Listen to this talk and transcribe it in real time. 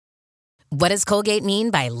What does Colgate mean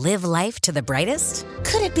by live life to the brightest?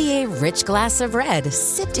 Could it be a rich glass of red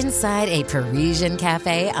sipped inside a Parisian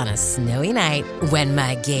cafe on a snowy night when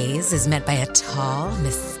my gaze is met by a tall,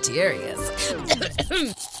 mysterious...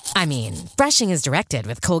 I mean, brushing is directed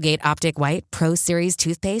with Colgate Optic White Pro Series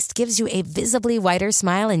toothpaste gives you a visibly whiter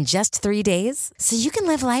smile in just 3 days, so you can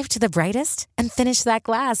live life to the brightest and finish that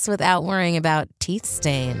glass without worrying about teeth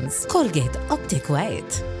stains. Colgate Optic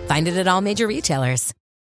White. Find it at all major retailers.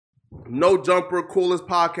 No Jumper, coolest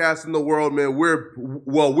podcast in the world, man.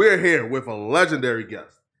 We're here with a legendary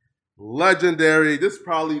guest. Legendary. This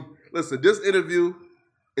interview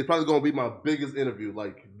is probably going to be my biggest interview,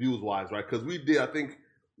 like views-wise, right? Because we did, I think,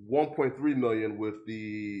 1.3 million with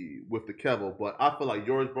the Kevo, but I feel like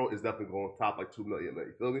yours, bro, is definitely going to top like 2 million, man.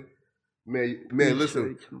 You feel me? Man,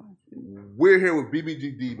 listen, we're here with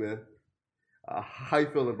BBGD, man. How you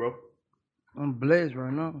feeling, bro? I'm blessed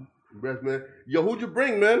right now. Blessed, man. Yo, who'd you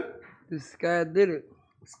bring, man? The Sky did it.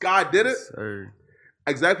 Sky did it? Yes, sir.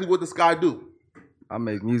 Exactly what the Sky do. I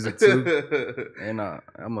make music too, and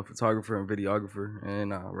I'm a photographer and videographer,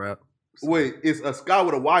 and I rap. So. Wait, it's a Sky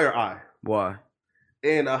with a wire eye. Why?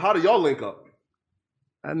 And how do y'all link up?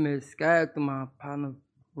 I met Sky through my partner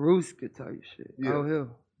Rooska type shit. Yeah. Out here.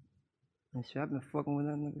 And shit, I've been fucking with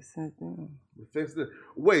that nigga since then.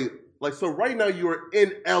 Wait, like, so right now you're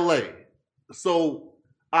in LA. So,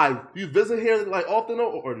 you visit here like often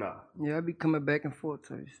or not? Yeah, I be coming back and forth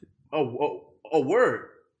type shit. Oh, word.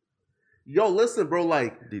 Yo, listen, bro,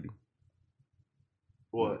 like. Didi.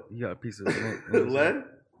 What? You got a piece of lead?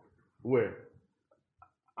 Where?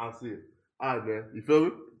 I'll see it. All right, man. You feel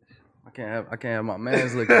me? I can't have my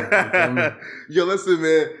man's looking. You feel me? Yo, listen,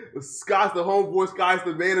 man. Scott's the homeboy. Scott's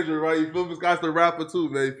the manager, right? You feel me? Scott's the rapper too,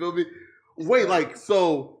 man. You feel me? Wait, like,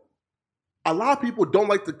 so a lot of people don't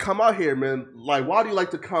like to come out here, man. Like, why do you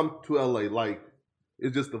like to come to LA? Like,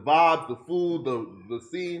 it's just the vibes, the food, the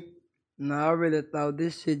scene. No, I really thought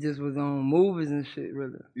this shit just was on movies and shit,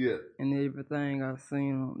 really. Yeah. And everything I've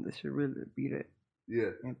seen this should really be that. Yeah.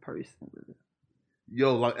 In person, really.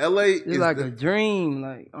 Yo, like LA it's like a dream.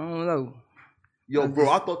 Like, I don't know. Yo, bro,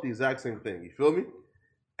 I thought the exact same thing. You feel me?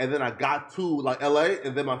 And then I got to like LA,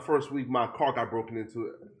 and then my first week, my car got broken into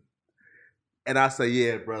it. And I say,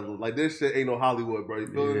 yeah, brother, like this shit ain't no Hollywood, bro. You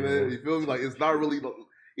feel me, man? You feel me? Like it's not really,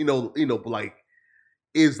 like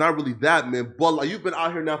it's not really that, man. But like you've been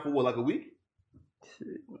out here now for what, like a week?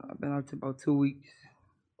 Shit, I've been out to about 2 weeks.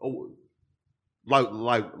 Oh, like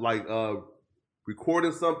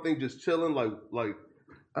recording something, just chilling, like.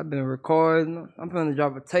 I've been recording. I'm gonna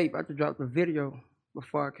drop a tape. I just dropped a video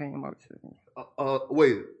before I came out to.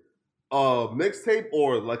 Wait, mixtape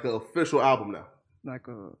or like an official album now? Like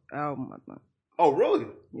a album, I think. Oh, really?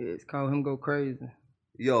 Yeah, it's called Him Go Crazy.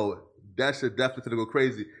 Yo, that shit definitely gonna go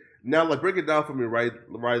crazy. Now, like, break it down for me, right?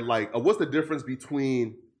 Like, what's the difference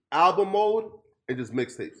between album mode and just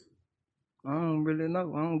mixtapes? I don't really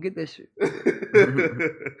know. I don't get that shit.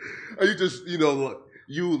 Are you just,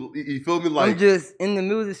 you feel me? Like, I'm just in the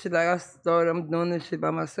music shit. Like, I'm doing this shit by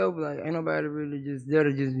myself. Like, ain't nobody really just there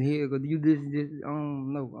to just hear. Cause you this. I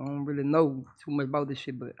don't know. I don't really know too much about this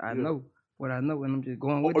shit, but I know what I know, and I'm just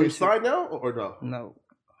going with it. Are you signed now or no? No.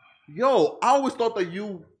 Yo, I always thought that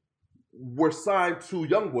you were signed to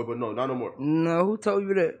YoungBoy, but no, not no more. No, who told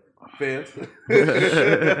you that? Fans.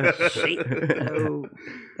 No,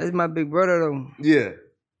 that's my big brother though. Yeah.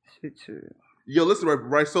 Shit. Yo, listen,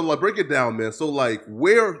 right. So, like, break it down, man. So, like,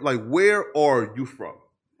 where are you from?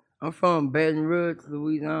 I'm from Baton Rouge,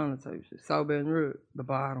 Louisiana, type shit. South Baton Rouge, the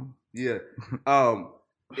bottom. Yeah.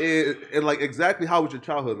 And like, exactly how was your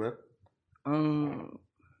childhood, man?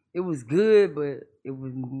 It was good, but it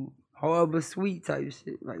was hard but sweet type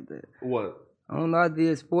shit like that. What? I don't know. I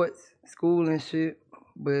did sports, school and shit,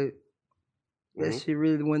 but that shit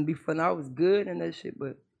really wouldn't be fun. I was good in that shit,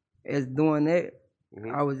 but as doing that,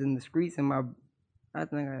 I was in the streets, and I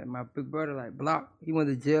think I had my big brother like blocked. He went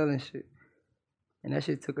to jail and shit, and that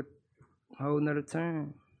shit took a whole nother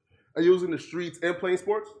turn. Are you in the streets and playing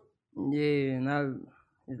sports? Yeah, and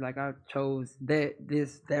it's like I chose that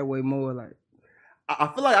way more. Like, I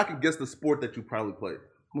feel like I can guess the sport that you probably played.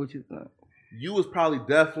 What you think? You was probably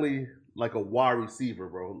definitely like a wide receiver,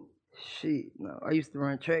 bro. Shit, no. I used to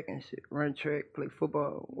run track and shit. Run track, play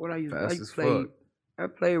football. What I used Fast to as play. fuck. I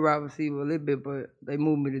played wide receiver a little bit, but they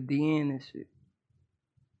moved me to DN and shit.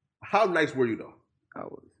 How nice were you though?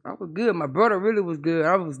 I was good. My brother really was good.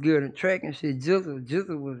 I was good in track and shit.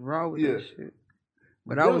 Jizzle was raw with that shit.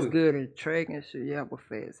 But I was good in track and shit. Yeah, I was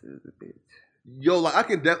fast as a bitch. Yo, like I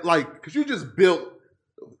can cause you just built.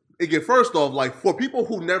 Again, first off, like for people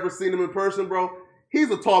who never seen him in person, bro, he's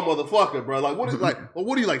a tall motherfucker, bro. Like what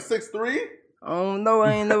are you like 6'3"? I don't know.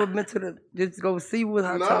 I ain't never been to just go see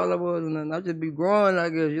how tall I was and nothing. I just be growing, I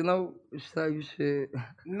guess, you know? Type shit.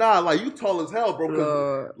 Nah, like, you tall as hell,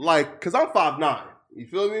 bro. Cause I'm 5'9". You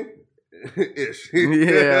feel me? Ish.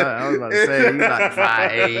 Yeah, I was about to say, you like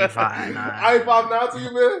 5'8", 5'9". I ain't 5'9" to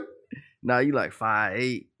you, man? Nah, you like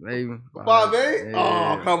 5'8", maybe. 5'8"? Yeah.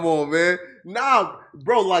 Oh, come on, man. Nah,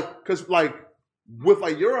 bro, like, cause like, with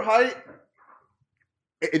like your height,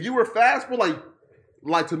 if you were fast, bro,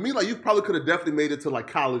 like to me, like you probably could have definitely made it to like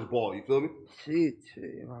college ball. You feel me? Shit,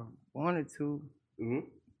 if I wanted to. Mm-hmm.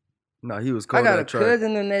 No, he was cold. I got a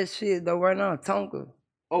cousin in that shit though right now, Tonka.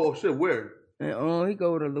 Oh shit, where? And he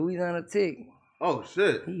go to Louisiana Tech. Oh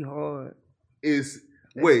shit. He hard. Do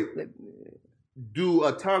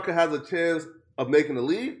Tonka has a chance of making the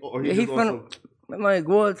league, or he might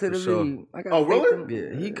go up to the league. Oh really?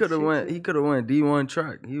 Yeah, he could have went. He could have went D1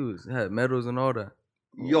 track. He had medals and all that.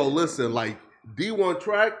 Yo, listen, like D1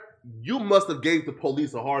 track, you must have gave the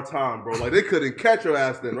police a hard time, bro. Like they couldn't catch your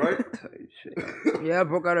ass then, right? Yeah, I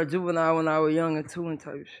broke out of juvenile when I was younger too and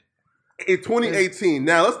type shit. In 2018.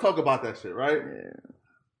 Now let's talk about that shit, right? Yeah.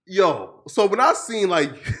 Yo, so when I seen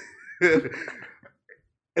like it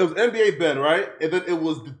was NBA Ben, right? And then it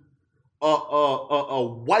was a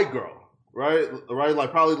white girl, right? Right?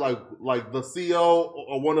 Like probably like the CEO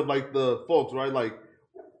or one of like the folks, right? Like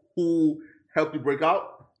who helped you break out?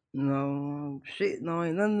 No, shit, no,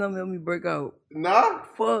 ain't none of them helped me break out. Nah?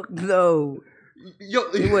 Fuck no. Yo,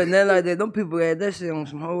 it wasn't that like that. Them people had that shit on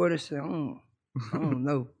some whole other shit. I don't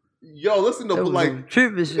know. Yo, listen to like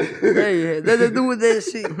tripping shit. Hey, had nothing to do with that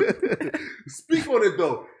shit. Speak on it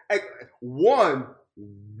though. Like, one,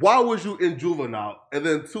 why was you in juvenile? And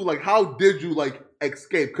then two, like how did you like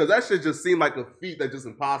escape? Because that shit just seemed like a feat that's just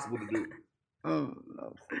impossible to do.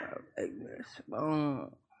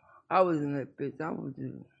 I was in that bitch.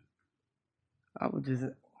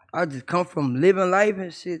 I just come from living life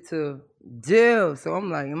and shit to jail. So I'm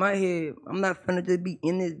like, in my head, I'm not finna just be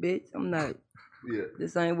in this bitch. I'm not. Yeah.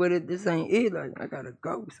 This ain't what it. This ain't it. Like I gotta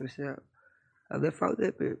go. So shit. I left out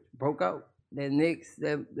that bitch. Broke out. That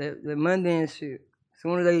Monday and shit.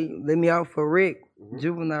 Soon as they let me out for rec,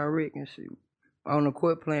 juvenile rec and shit, on the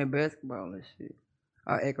court playing basketball and shit.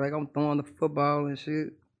 I act like I'm throwing the football and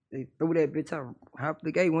shit. They threw that bitch out. Hopped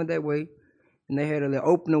the gate, went that way. And they had a little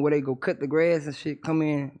opener where they go cut the grass and shit, come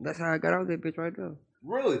in. That's how I got out that bitch right there.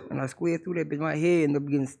 Really? And I squared through that bitch. My head ended up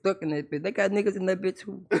getting stuck in that bitch. They got niggas in that bitch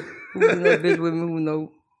who was in that bitch with me who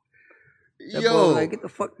know. That boy was like, get the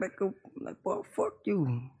fuck back up. I'm like, boy, fuck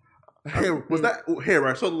you. Hey, was that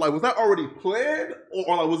right? So like, was that already planned,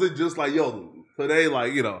 or like, was it just like, yo, today,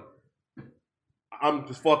 like, you know, I'm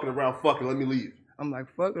just fucking around, fucking, let me leave. I'm like,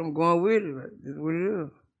 fuck it, I'm going with it. Like, this is what it is.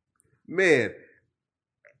 Man,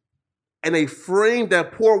 and they framed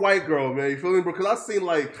that poor white girl, man. You feel me? Because I seen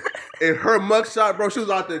like in her mugshot, bro, she was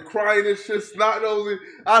out there crying and shit, snot nosing.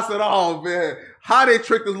 I said, oh man, how they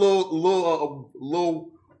tricked this little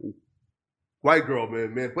white girl,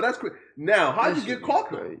 man. But that's crazy. Now, how'd you get caught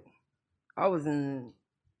though? I was in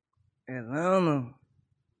Atlanta.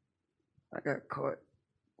 I got caught.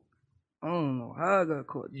 I don't know how I got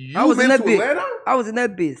caught. I was in that bitch. Atlanta? I was in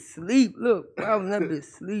that bitch sleep. Look, I was in that bitch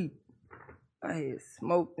sleep. I had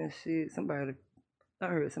smoked and shit. I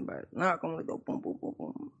heard somebody knock on the door. Boom, boom, boom,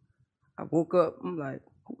 boom. I woke up. I'm like,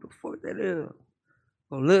 who the fuck that is?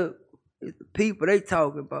 Well, look, it's the people they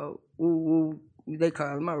talking about. Woo, woo. They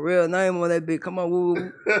calling my real name on that bitch. Come on, woo,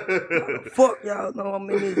 woo. Fuck y'all know I'm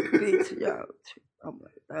in this bitch, y'all. I'm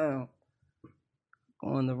like, damn.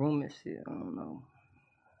 Go in the room and shit. I don't know.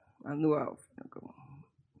 I knew I was gonna go.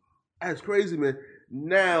 That's crazy, man.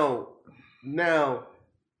 Now,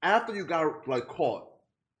 after you got like caught,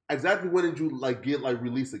 exactly when did you like get like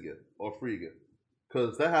released again or free again?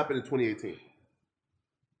 Because that happened in 2018.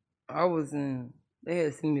 They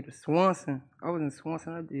had sent me to Swanson. I was in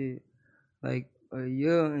Swanson. I did like a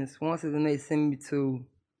year in Swanson, and they sent me to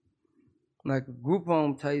like a group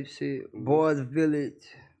home type shit, Boys Village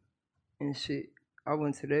and shit. I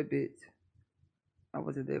went to that bitch. I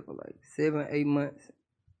was there for like 7-8 months,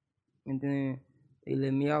 and then they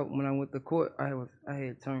let me out when I went to court. I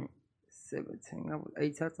had turned 17. I was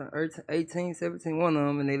 18, 17, one of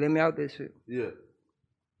them, and they let me out that shit. Yeah.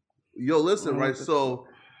 Yo, listen, right? So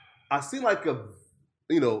I seen like a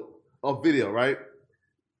video, right?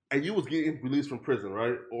 And you was getting released from prison,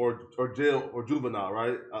 right? Or jail or juvenile,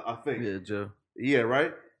 right? I think. Yeah, jail. Yeah,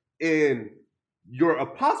 right? And your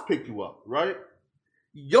pops picked you up, right?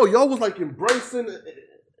 Yo, y'all was like embracing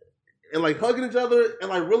and like hugging each other and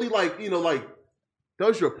like really like, like that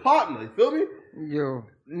was your partner, you feel me? Yo.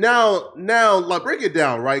 Now, like break it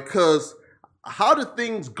down, right? Because how did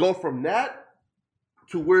things go from that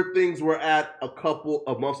to where things were at a couple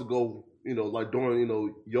of months ago, you know, like during, you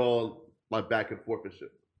know, y'all like back and forth and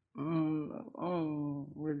shit? I don't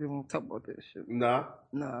really want to talk about that shit. Nah?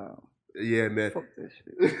 Nah. Yeah, man. Fuck that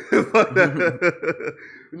shit.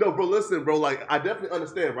 No, bro, listen, bro, like, I definitely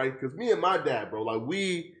understand, right? Because me and my dad, bro, like,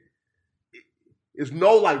 it's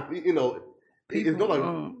no, like, you know, it's no, like,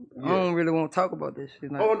 I don't really want to talk about that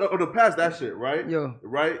shit. Like, no, past that shit, right? Yeah.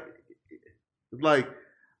 Right? Like,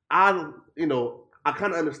 you know, I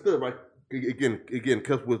kind of understood, right? Again,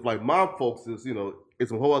 because with, like, mom folks is, you know, it's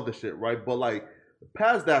some whole other shit, right? But, like,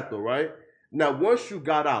 past that, though, right? Now, once you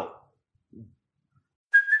got out,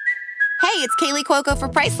 Hey, it's Kaylee Cuoco for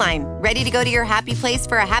Priceline. Ready to go to your happy place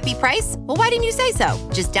for a happy price? Well, why didn't you say so?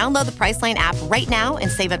 Just download the Priceline app right now and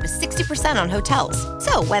save up to 60% on hotels.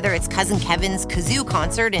 So whether it's Cousin Kevin's Kazoo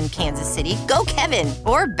Concert in Kansas City, go Kevin,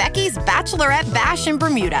 or Becky's Bachelorette Bash in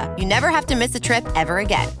Bermuda, you never have to miss a trip ever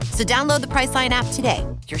again. So download the Priceline app today.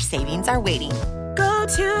 Your savings are waiting. Go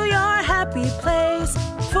to your happy place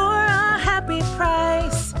for a happy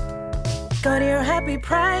price. Go to your happy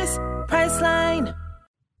price, Priceline.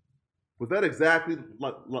 was that exactly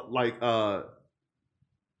like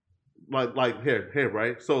here,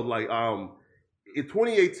 right? So like in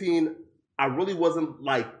 2018, I really wasn't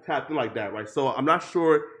like tapped in like that, right? So I'm not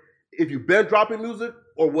sure if you've been dropping music,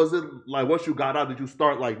 or was it like once you got out, did you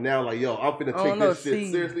start like now, like yo, I'm finna take this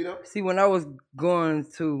shit seriously now? See, when I was going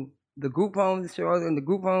to the group homes and shit, I was in the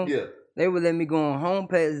group homes, Yeah. they would let me go on home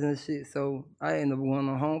pages and shit, so I ended up going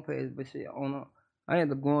on home pages, but shit, I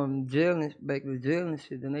ended up going back to jail and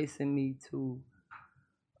shit. Then they sent me to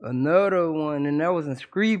another one, and that was in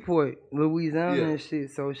Shreveport, Louisiana and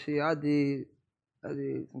shit. So shit, I did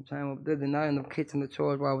some time up there. Then I ended up catching the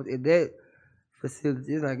charge while I was at that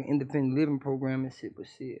facility. It's like an independent living program and shit. But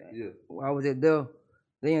shit, while I was at there,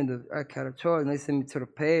 I caught a charge and they sent me to the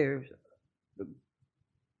pairs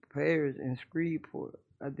in Shreveport.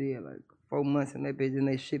 I did like 4 months in that bitch, and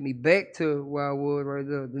they shipped me back to where I was right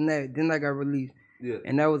there. Then I got released. Yeah.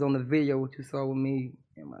 And that was on the video what you saw with me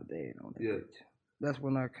and my dad on that bitch. That's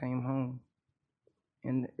when I came home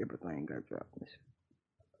and everything got dropped and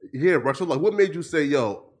shit. Yeah, bro. So like, what made you say,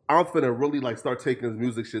 yo, I'm finna really like start taking this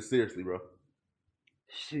music shit seriously, bro?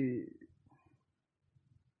 Shit.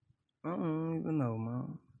 I don't even know,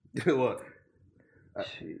 man. What?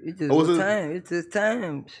 Shit, it's just time. It's just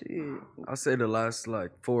time. Shit. I'll say the last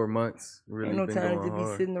like 4 months really ain't no been time going to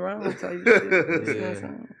hard. be sitting around type shit. You know what I'm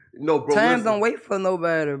saying? No, bro. Time don't wait for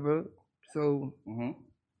nobody, bro. So.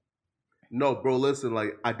 No, bro. Listen,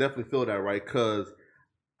 like I definitely feel that, right? Cause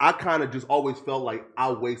I kind of just always felt like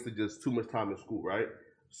I wasted just too much time in school, right?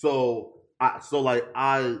 So I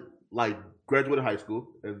graduated high school,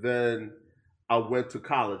 and then I went to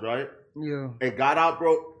college, right? Yeah. And got out,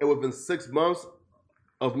 bro. And within 6 months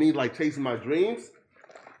of me like chasing my dreams,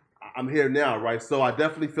 I'm here now, right? So I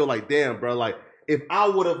definitely feel like, damn, bro. Like if I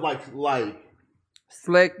would have like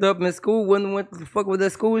slacked up in school, wouldn't went to fuck with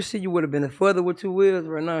that school shit, you would have been further with 2 wheels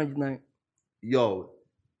right now, you think? Yo,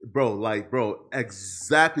 bro,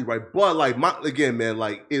 exactly right. But like again, man,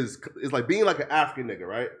 like it's like being like an African nigga,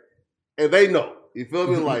 right? And they know, you feel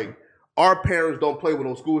me? Like our parents don't play with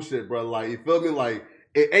no school shit, bro. Like you feel me? Like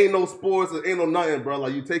it ain't no sports, it ain't no nothing, bro.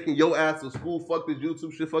 Like you taking your ass to school, fuck this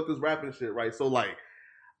YouTube shit, fuck this rapping shit, right? So like,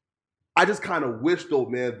 I just kind of wish though,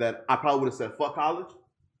 man, that I probably would have said fuck college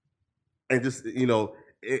and just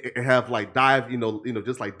have like dive,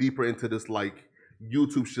 just like deeper into this like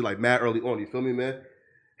YouTube shit like mad early on. You feel me, man?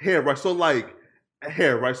 Right? So like,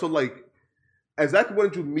 exactly when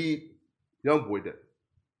did you meet YoungBoy then?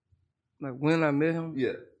 Like when I met him?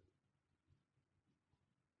 Yeah.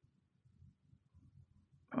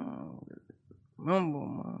 Remember,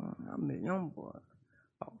 man, I met YoungBoy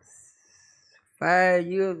about 5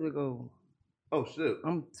 years ago. Oh shit.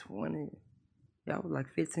 I'm 20. Yeah, I was like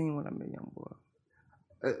 15 when I met YoungBoy.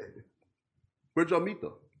 Where'd y'all meet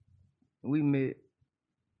though? We met.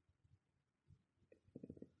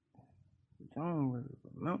 I don't really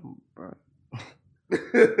remember, bro.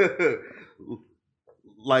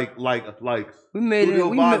 like we met studio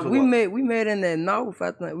vibes. We met in that north.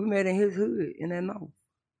 I think we met in his hood in that north.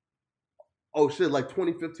 Oh shit, like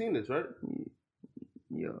 2015 right?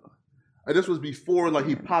 Yeah. And this was before like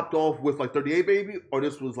he popped off with like 38 Baby, or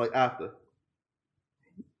this was like after?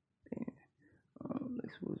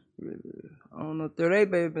 This was really, I don't know.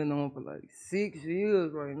 38 Baby been on for like 6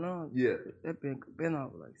 years right now. Yeah. That been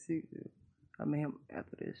on for like 6 years. I met him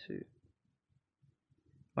after that shit.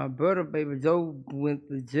 My brother, Baby Joe, went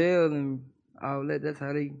to jail and all that. That's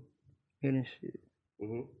how they hit and shit.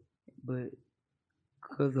 Mm-hmm. But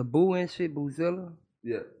because of Boo and shit, Boozilla.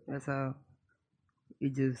 Yeah. That's how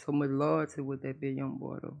it's just so much loyalty with that big young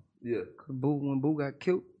boy though. Yeah. Cause when Boo got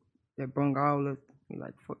killed, that brung all us. We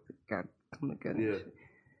like fuck it, gotta come together. Yeah. And shit.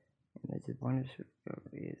 And that just brought this shit together.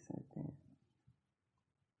 Yeah, same thing.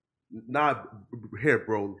 Nah, here,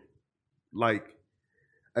 bro. Like,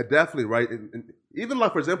 definitely, right? And even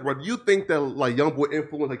like, for example, bro, do you think that like YoungBoy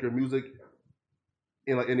influenced like your music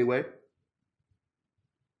in like any way?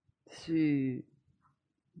 Shit.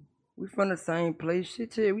 We from the same place.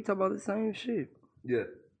 Shit, yeah. We talk about the same shit. Yeah.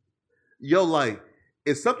 Yo, like,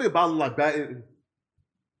 it's something about like that.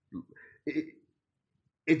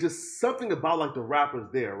 It's just something about like the rappers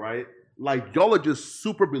there, right? Like y'all are just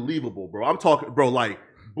super believable, bro. I'm talking, bro, like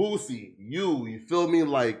Boosie, you feel me?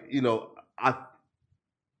 Like, you know,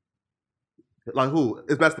 like who?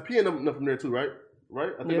 It's Master P and them from there too, right?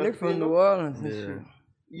 Right? I think Yeah, they Master P from and New them? Orleans and Yeah. shit.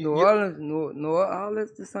 Yeah. New Orleans, all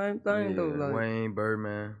that's the same thing though. Yeah, Like, Wayne,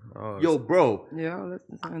 Birdman. Yo, bro, yeah, all that's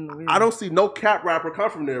the same though. I don't see no cap rapper come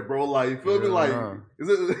from there, bro. Like, you feel me? Yeah, Like, nah. is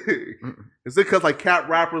it because like cap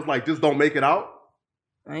rappers like just don't make it out?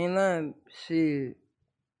 I ain't lying. Shit.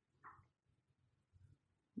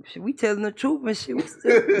 We telling the truth and shit. We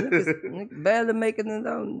still niggas barely making it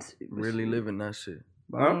out and shit. But Really shit, living that shit.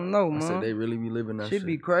 I don't know, I man. said they really be living that shit shit.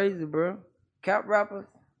 be crazy, bro. Cap rappers.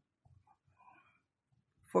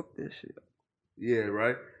 Fuck this shit. Yeah,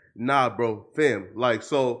 right. Nah, bro, fam. Like,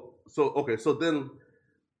 so okay. So then,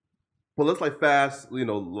 well, let's like fast, you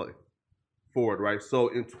know, like forward, right? So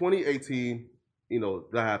in 2018, you know,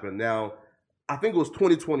 that happened. Now, I think it was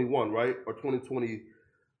 2021, right, or 2020.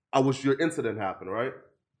 Was your incident happened, right?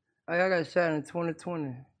 I got shot in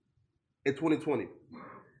 2020. In 2020.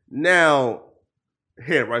 Now,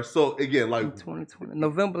 here, right? So again, like In 2020.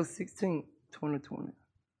 November 16th, 2020.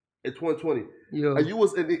 in 2020, Yo. and you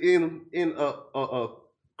was in a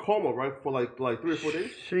coma, right, for like 3 or 4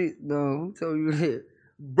 days. Shit, no. Who told you that?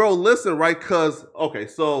 Bro, listen, right? Cause okay,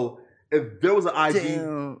 so if there was an IG,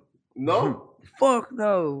 Damn. no, Fuck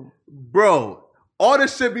no. bro, all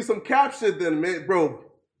this shit be some cap shit, then, man, bro.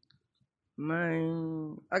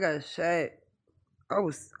 Man, I got shot.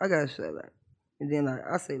 I got shot like, and then like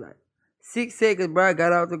I say like 6 seconds, bro. I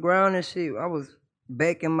got off the ground and shit. I was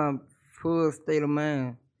back in my full state of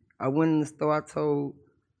mind. I went in the store. I told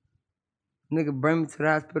nigga bring me to the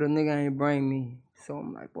hospital. Nigga ain't bring me. So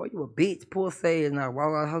I'm like, boy, you a bitch, poor say. And I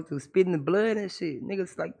walk out the hospital spitting the blood and shit.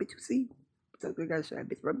 Niggas like, bitch, you see? So I got shot,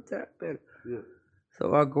 bitch, bring me to the hospital. Yeah.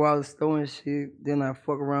 So I go out the store and shit. Then I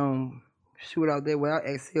fuck around, shoot out there without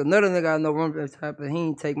exhale. Another nigga I know run that type of, he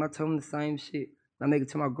ain't take my told him the same shit. I make it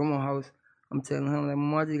to my grandma's house. I'm telling him like,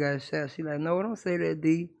 Mama, I just got shot. She like, no, don't say that,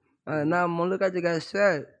 D. Nah, Mama, look, I just got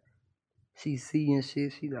shot. She see and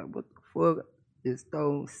shit. She like, what the fuck? Just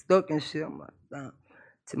stuck and shit. I'm like, damn.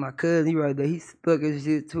 To my cousin, he right there. He stuck and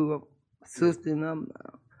shit too. Sister and I'm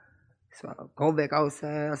like, so I go back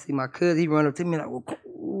outside. I see my cousin. He run up to me like,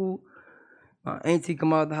 ooh. My auntie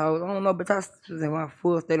come out the house. I don't know, but I was in my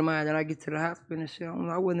full state of mind. Then I get to the hospital and shit.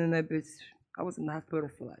 I wasn't in that bitch. I was in the hospital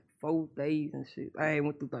for like 4 days and shit. I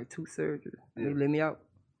went through like 2 surgeries. Yeah. They let me out.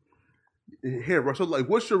 Here, Russell, like,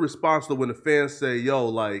 what's your response to when the fans say, yo,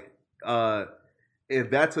 like, if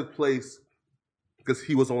that took place because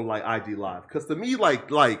he was on like IG Live? Because to me,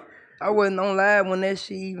 like, I wasn't on live when that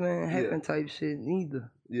shit even happened type shit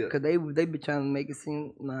neither. yeah, Cause they be trying to make it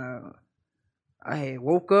seem I had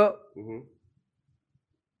woke up,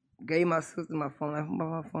 gave my sister my phone, like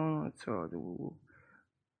my phone on charge,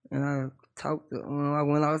 and I talked to I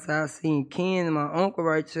went outside, seen Ken and my uncle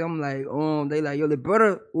right there. I'm like, they like, yo, the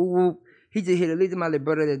brother, he just hit a lick to my little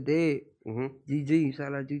brother that dead. GG,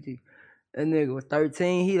 shout out GG. That nigga was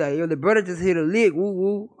 13. He like, yo, the brother just hit a lick.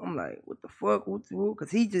 I'm like, what the fuck?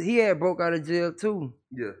 Cause he had broke out of jail too.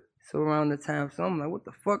 yeah, So around the time, so I'm like, what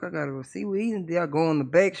the fuck? I gotta go see what he did. I go on the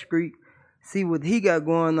back street, see what he got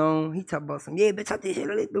going on. He talk about some, yeah, bitch, I did hit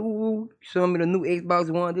a lick. Show me the new Xbox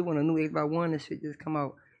One. They want a new Xbox One and shit just come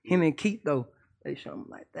out. Him and Keith though, they show me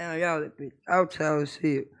like, damn, y'all that bitch out child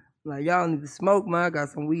shit. Like, y'all need to smoke, man. I got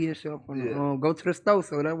some weed and shit. Go to the store.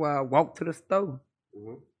 So that's why I walked to the store.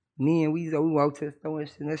 Me and Weezo, we walked to the store and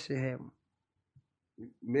shit. That shit happened.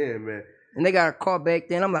 man. And they got a car back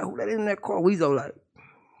then. I'm like, who that in that car? Weezo like,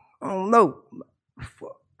 I don't know.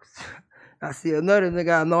 Fuck. I see another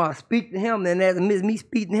nigga I know. I speak to him. Then as me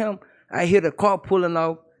speaking to him, I hear the car pulling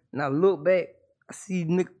off. And I look back. I see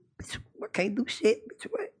nigga, bitch, I can't do shit. Bitch,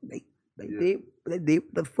 what? They did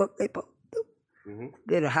what the fuck they supposed to do.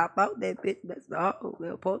 They hop out that bitch. That's all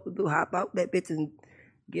they're supposed to do. Hop out that bitch and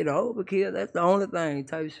get an overkill. That's the only thing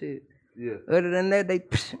type shit. Yeah. Other than that,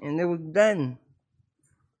 and it was done.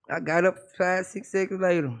 I got up 5-6 seconds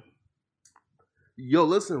later. Yo,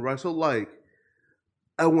 listen, right? So like,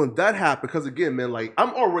 And when that happened, because again, man, like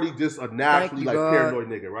I'm already just a naturally like God. paranoid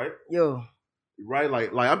nigga, right? Yo, Right?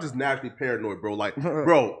 Like I'm just naturally paranoid, bro. Like,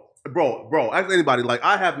 bro. Ask anybody. Like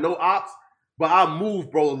I have no ops, but I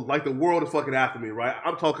move, bro. Like the world is fucking after me, right?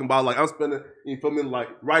 I'm talking about like I'm spending. You feel me? Like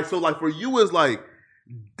right. So like for you is like,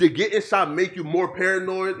 did getting shot make you more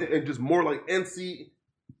paranoid and just more like NC?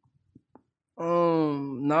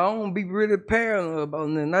 no, I don't be really paranoid about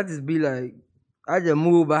nothing. I just be like, I just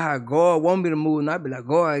move by how God want me to move, and I be like,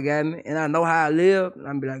 God got me, and I know how I live, and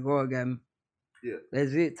I be like, God got me. Yeah.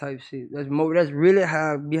 That's it, type shit. That's really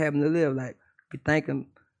how I be having to live. Like, be thinking,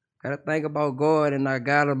 gotta think about God, and I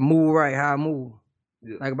gotta move right how I move.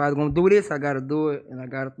 Yeah. Like, if I was gonna do this, I gotta do it, and I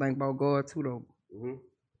gotta think about God too, though. Mm-hmm.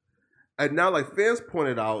 And now, like fans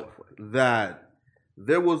pointed out that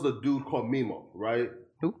there was a dude called Mimo, right?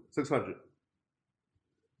 Who? 600.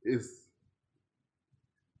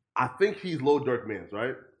 I think he's Lil Durk Mans,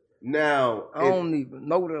 right? Now I don't even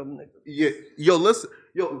know them niggas. Yeah, you're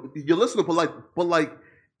listening, but like,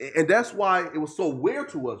 and that's why it was so weird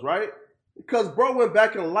to us, right? Because bro went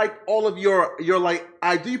back and liked all of your like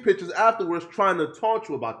IG pictures afterwards, trying to taunt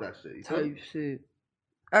you about that shit. You feel me? Type shit.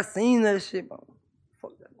 I seen that shit, but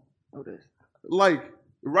fuck that. Know this. Like,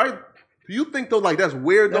 right? Do you think though, like that's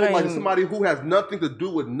weird though? That Like ain't- somebody who has nothing to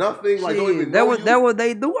do with nothing, like don't even Shit, know that what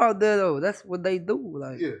they do out there though. That's what they do.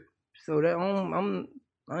 Like, Yeah. so that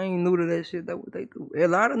I ain't new to that shit. That's what they do. A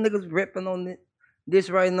lot of niggas repping on this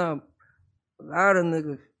right now. A lot of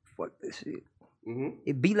niggas fuck this shit. Mm-hmm.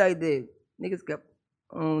 It be like that. Niggas got,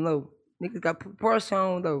 I don't know. Niggas got put pressure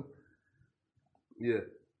on though. Yeah.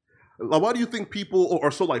 Like, why do you think people are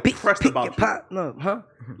so like pressed about you? Partner, huh?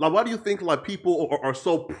 Like, why do you think like people are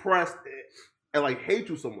so pressed and like hate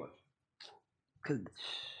you so much? Cause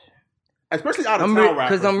Especially out of town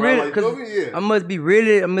rappers. I'm bro. really, Like, cause feel me? Yeah. I must be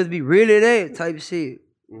really that type shit.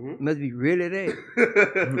 Mm-hmm. Must be really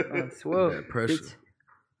that. I swear. That pressure.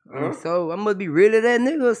 Bitch. So I must be really that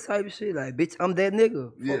nigga type shit. Like, bitch, I'm that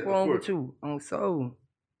nigga. Yeah, Fuck of wrong course. with you? So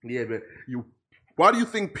Yeah, man. Why do you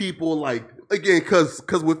think people like again? Cause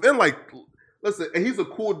within like, listen, and he's a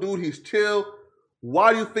cool dude. He's chill.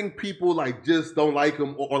 Why do you think people like just don't like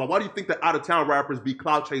him, or like, why do you think that out of town rappers be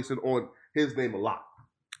clout chasing on his name a lot?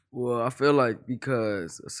 Well, I feel like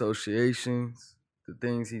because associations, the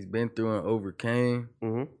things he's been through and overcame,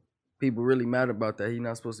 Mm-hmm. people really mad about that. He's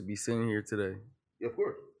not supposed to be sitting here today. Yeah, of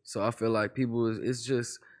course. So I feel like it's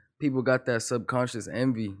just people got that subconscious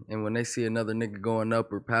envy, and when they see another nigga going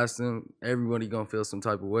up or past them, everybody gonna feel some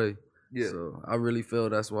type of way. Yeah. So I really feel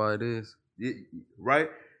that's why it is. Yeah, right.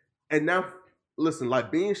 And now, listen,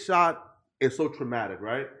 like being shot is so traumatic,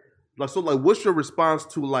 right? Like, so, like, what's your response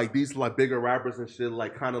to like these like bigger rappers and shit?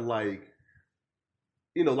 Like, kind of like,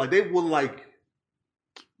 you know, like they will like,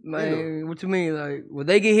 man, what you mean? Like, would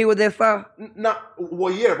they get hit with that fire? not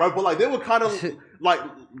well, yeah, right, but like they would kind of like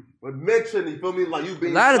mention, you feel me? Like you A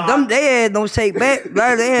being lot shot. of them, they ass don't shake back. A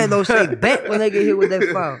lot of their ass don't shake back when they get hit with that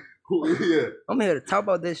fire. Yeah. I'm here to talk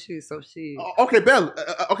about that shit. So shit. Okay, Belly.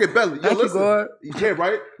 Okay, Belly. Yo, Thank you, listen. God. Yeah,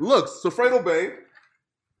 right. Look, so Fredo Bang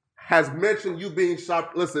has mentioned you being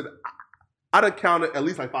shot. Listen, I done counted at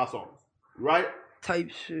least like 5 songs, right?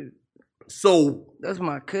 Type shit. So That's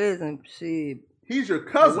my cousin. Shit. he's your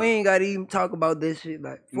cousin. We ain't gotta even talk about this shit.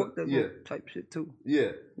 Like, fuck that Yeah. type shit too.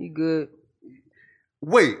 Yeah. He good.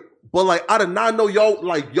 Wait, but like I did not know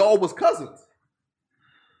y'all was cousins.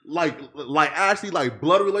 Like actually like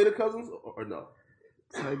blood related cousins or no?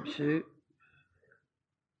 Type shit.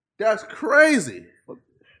 That's crazy.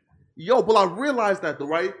 Yo, but I realized that though,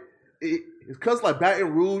 right? It's because like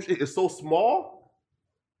Baton Rouge is so small.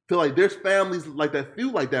 Feel like there's families like that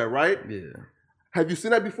feel like that, right? Yeah. Have you seen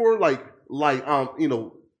that before? Like you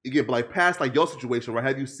know, again, but like past like your situation, right?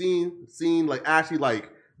 Have you seen like actually like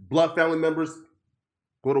blood family members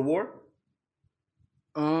go to war?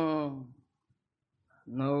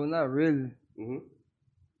 No, not really. Mm-hmm.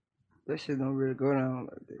 That shit don't really go down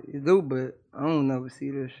like that. It do, but I don't never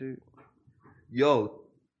see that shit. Yo,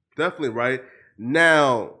 definitely right.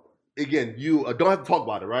 Now, again, you don't have to talk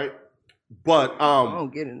about it, right? But I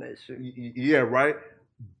don't get in that shit. yeah, right.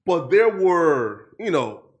 But there were, you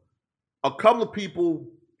know, a couple of people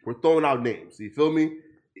were throwing out names. You feel me?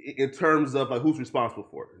 In terms of like who's responsible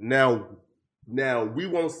for it. Now we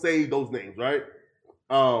won't say those names, right?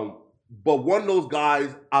 But one of those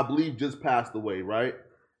guys, I believe, just passed away, right?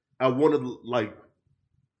 And one of the, like,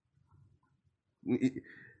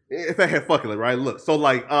 if I had fucking it, right? Look, so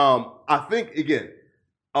like, I think again,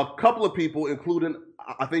 a couple of people, including,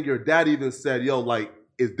 I think your dad even said, yo, like,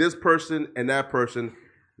 is this person and that person,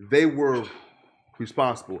 they were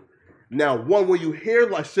responsible. Now, when you hear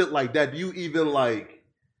like shit like that, do you even like,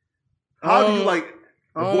 how do you like,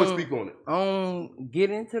 Avoid speak on it. I don't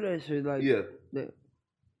get into that shit like that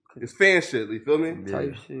It's fan shit. You feel me?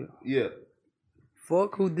 type shit. Yeah.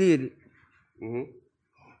 Fuck who did it.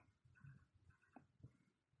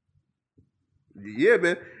 Yeah,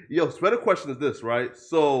 man. Yo, so better question is this, right?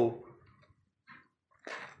 So,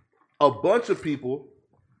 a bunch of people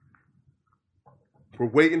were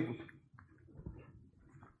waiting.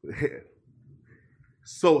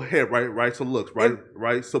 So here, right. So look,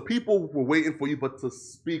 right. So people were waiting for you, but to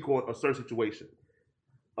speak on a certain situation,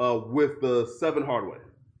 with the 7 Hardway.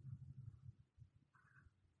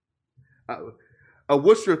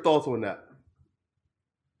 What's your thoughts on that?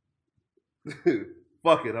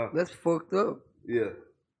 Fuck it, huh? That's fucked up. Yeah.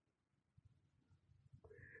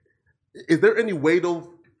 Is there any way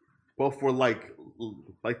though, well, for like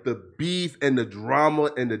the beef and the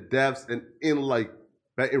drama and the deaths and in like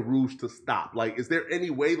Baton Rouge to stop? Like, is there any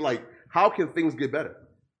way? Like, how can things get better?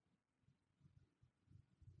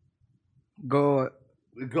 God.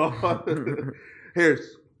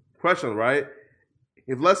 Here's question, right?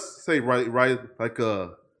 If let's say right, like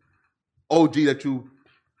a OG that you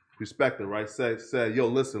respected, right? Said, yo,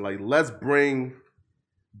 listen, like let's bring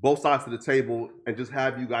both sides to the table and just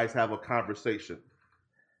have you guys have a conversation.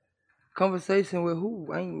 Conversation with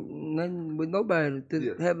who? Ain't nothing with nobody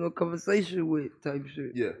to have no conversation with type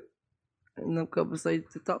shit. Yeah. Ain't no conversation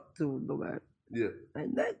to talk to with nobody. Yeah.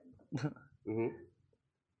 Ain't that?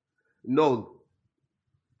 No.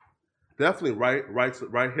 Definitely right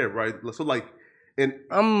here, right? So like, and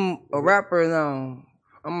I'm a rapper now.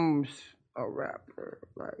 I'm a rapper.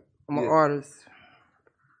 Like I'm an artist.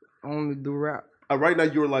 I only do rap. Right now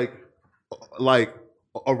you're like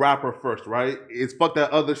a rapper first, right? It's fuck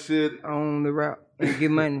that other shit. I only rap and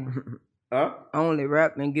get money. Huh? I only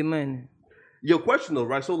rap and get money. Your question though,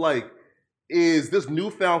 right? So like, is this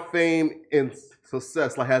newfound fame and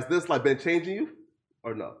success, like has this like been changing you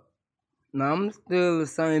or no? No, I'm still the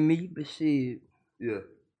same me, but shit. Yeah.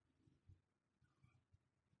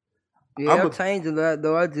 Yeah, I'm changed a lot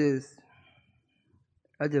though. I just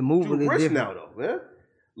move a little rich different now though, man.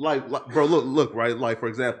 Like bro, look, right? Like for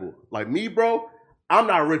example, like me, bro, I'm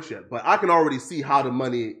not rich yet, but I can already see how the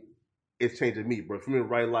money is changing me, bro. For me,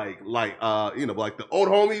 right? Like you know, like the old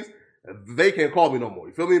homies, they can't call me no more.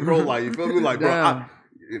 You feel me, bro? Like you feel me, like bro,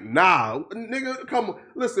 nah, nigga, come on,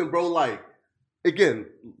 listen, bro. Like again,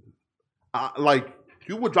 like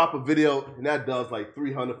you would drop a video and that does like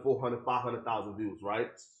 300, 400, 500,000 views,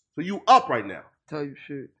 right? So you up right now. Tell you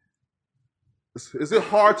shit. Is it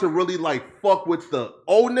hard to really like fuck with the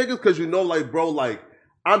old niggas? Cause you know, like, bro, like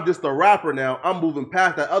I'm just a rapper now. I'm moving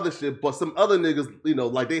past that other shit. But some other niggas, you know,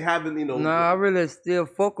 like they haven't, you know. Nah, I really still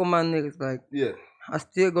fuck with my niggas. Like, yeah, I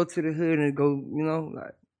still go to the hood and go, you know,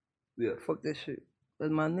 like, yeah, fuck that shit.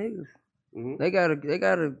 That's my niggas. Mm-hmm. They gotta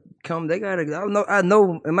come. I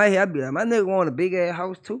know. In my head, I be like, my nigga want a big ass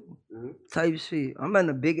house too. Type shit. I'm in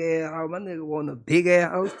a big ass house. My nigga want a big ass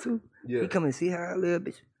house too. Yeah. He come and see how I live,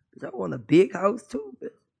 bitch. Bitch, I want a big house too,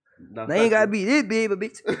 bitch. They ain't gotta be this big, but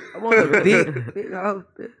bitch, I want a big house,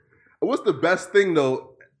 bitch. What's the best thing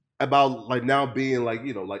though about like now being like,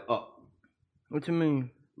 you know, like up? What you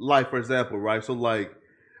mean? Like for example, right? So like,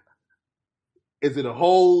 is it a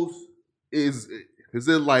hose? Is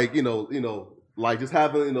it like, you know, like just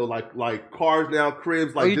having, you know, like cars now,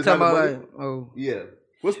 cribs, like you just talking having about money? like, yeah.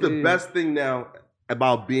 What's the best thing now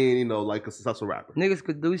about being, you know, like a successful rapper? Niggas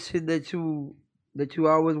could do shit that you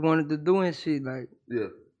always wanted to do and shit. Like, yeah,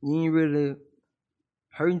 you ain't really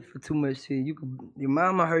hurting for too much shit. Your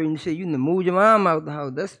mama hurting shit. You done move your mom out the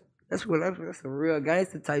house. That's a real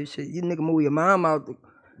gangster type shit. You nigga move your mom out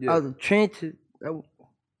the trenches.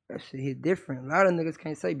 That shit hit different. A lot of niggas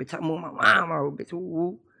can't say, bitch, I moved my mom out, bitch.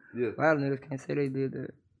 Woo. Yeah. A lot of niggas can't say they did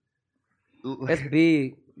that. That's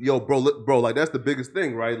big. Yo, bro, like that's the biggest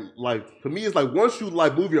thing, right? Like to me, it's like once you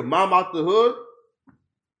like move your mom out the hood,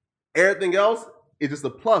 everything else is just a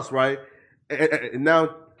plus, right? And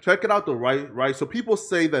now check it out though, right? So people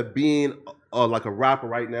say that being like a rapper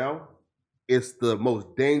right now is the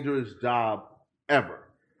most dangerous job ever.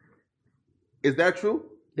 Is that true?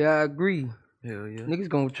 Yeah, I agree. Hell yeah. Niggas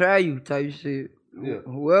gonna try you type shit. Yeah.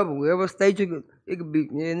 Whoever state it could be,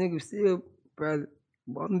 yeah, niggas still probably,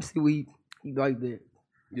 boy, let me see what he like that.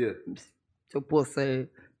 Yeah. So poor sad.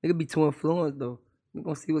 Nigga be too influenced though. You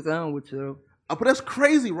gonna see what's on with you though. But that's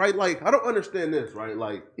crazy, right? Like, I don't understand this, right?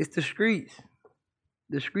 Like, it's the streets.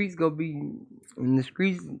 The streets gonna be in the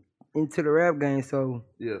streets into the rap game, so.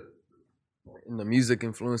 Yeah. And the music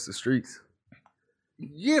influenced the streets.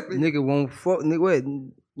 Yeah, but nigga won't fuck, nigga, what?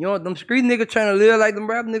 You know, them street niggas trying to live like them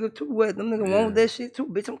rap niggas too, what? Them niggas want that shit too,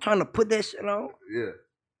 bitch. I'm trying to put that shit on. Yeah.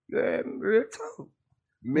 Yeah, real talk.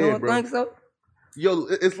 Man, you don't bro. think so? yo,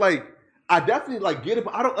 it's like I definitely like get it,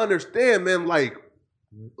 but I don't understand, man. Like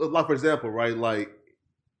for example, right? Like,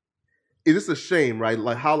 is this a shame, right?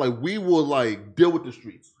 Like how like we will like deal with the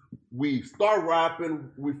streets. We start rapping,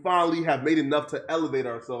 we finally have made enough to elevate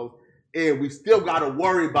ourselves, and we still gotta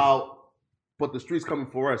worry about but the streets coming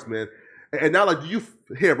for us, man. And now, like, do you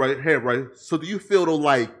here, right? So, do you feel though,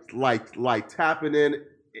 like tapping in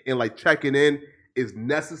and like checking in is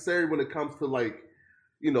necessary when it comes to like,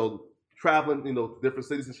 traveling, different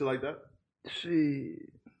cities and shit like that? Shit.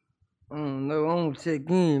 I don't know. I don't check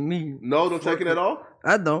in, me. No, don't check in at all?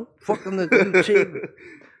 I don't. Fuck them to check.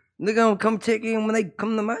 Nigga don't come check in when they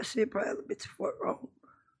come to my shit, probably. Bitch, fuck wrong.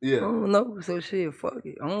 Yeah. I don't know. So shit, fuck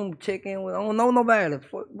it. I don't check in with, I don't know nobody.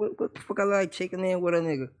 Fuck, what the fuck I like checking in with a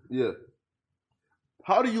nigga? Yeah.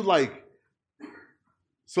 How do you like,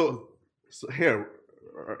 so here,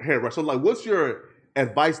 right? So like, what's your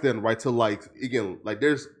advice then, right? To like, again, like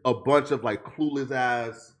there's a bunch of like clueless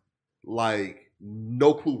ass, like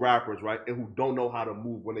no clue rappers, right? And who don't know how to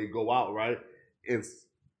move when they go out, right? And,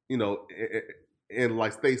 and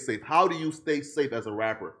like stay safe. How do you stay safe as a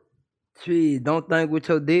rapper? Shit, don't think with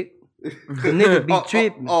your dick. Niggas be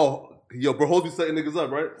tripping. Yo, bro, hoes be setting niggas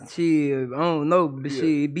up, right? Shit, I don't know, but shit,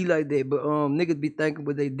 it be like that. But niggas be thinking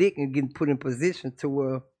with their dick and getting put in position to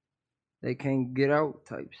where they can't get out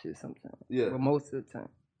type shit sometimes. Yeah. But most of the time.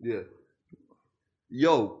 Yeah.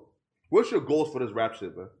 Yo, what's your goals for this rap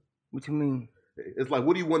shit, man? What you mean? It's like,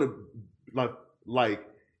 what do you want to like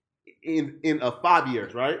in 5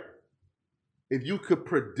 years, right? If you could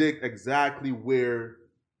predict exactly where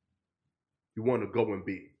you want to go and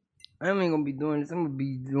be. I ain't gonna be doing this. I'm gonna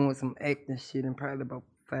be doing some acting shit in probably about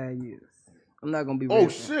 5 years. I'm not gonna be Oh rapping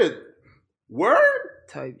shit. Word?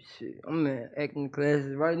 type shit. I'm in acting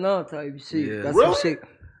classes right now type shit. Yeah. That's Really? some shit.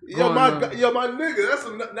 Yo, my nigga,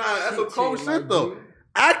 that's some cold shit though.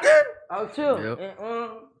 Acting? Out here. Yep.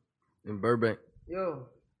 And, In Burbank. yo,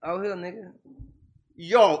 out here, nigga.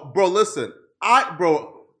 Yo, bro, listen.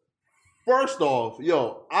 First off,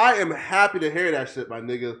 yo, I am happy to hear that shit, my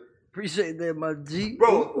nigga. Appreciate that, my G.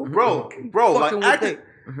 Bro, Fucking like with acting.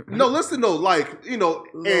 that. No, listen though, like,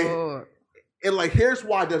 Lord. and like here's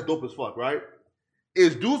why that's dope as fuck, right?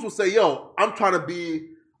 Is dudes will say, yo, I'm trying to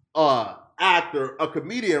be a actor, a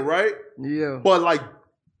comedian, right? Yeah. But like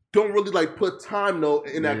don't really like put time though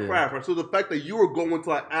in that Yeah. craft, right? So the fact that you were going to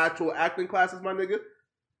like actual acting classes, my nigga,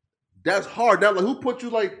 that's hard. Now, like, who put you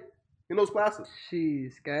like in those classes?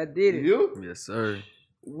 Shit, Sky did it. You? Yes, sir.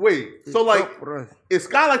 Wait, so It's like, up for us. is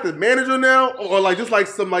Scott like the manager now, or like just like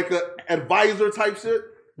some like a advisor type shit?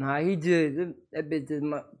 Nah, he just, that bitch just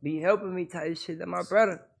be helping me type shit. That my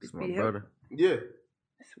brother. It's Bitch my be brother. Yeah.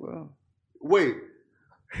 Swear. Wait,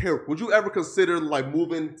 here, would you ever consider like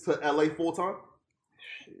moving to LA full time?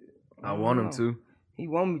 I want him know. to. He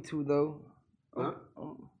want me to though. Huh?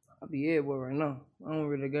 I be everywhere right now. I don't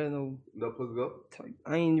really got no No place to go. type.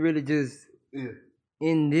 I ain't really just Yeah,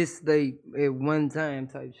 in this state at one time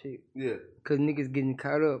type shit. yeah. Cause niggas getting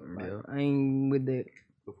caught up. Like, Yeah. I ain't with that.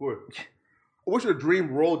 Before, what's your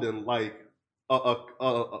dream role then? Like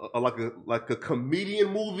like a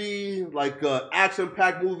comedian movie, like a action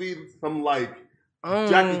packed movie, some like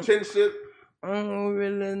Jackie Chan shit. I don't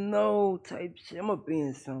really know type shit. I'm gonna be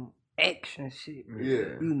in some action shit.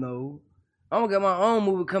 Yeah. You know. I'm gonna get my own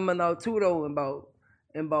movie coming out too though in about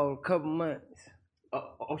a couple months.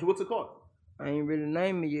 What's it called? I ain't really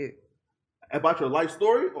named it yet. About your life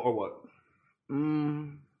story or what?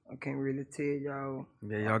 I can't really tell y'all.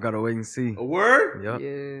 Yeah, y'all gotta wait and see. A word? Yep.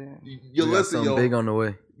 Yeah. You We got listen, something yo. big on the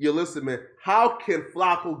way. You listen, man. How can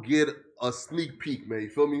Flacco get a sneak peek, man? You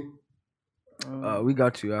feel me? We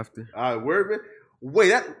got you after. All right, word, man.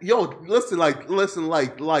 Wait, listen,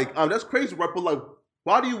 that's crazy, right? But like,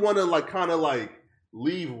 why do you want to like kind of like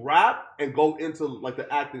leave rap and go into like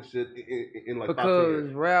the acting shit in like 5 Because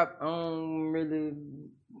years? rap, I don't really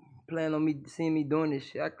plan on seeing me doing this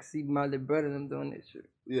shit. I can see my little brother them doing this shit.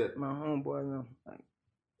 Yeah. My homeboy them,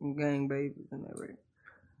 like gang babies and that way.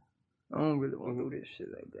 I don't really want to do this shit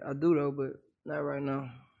like that. I do though, but not right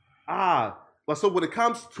now. But so when it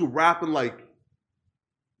comes to rapping, like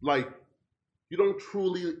you don't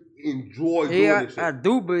truly enjoy doing Yeah, this shit. I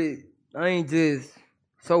do, but I ain't just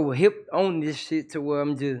so hip on this shit to where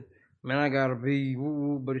I'm just, man, I gotta be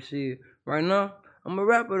woo-woo, but shit. Right now, I'm a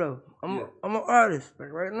rapper though. I'm an artist.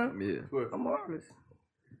 Like right now, Yeah. I'm an artist.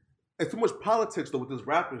 It's too much politics though with this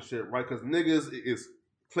rapping shit, right? Because niggas is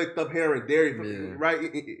clicked up here and there, Yeah. right?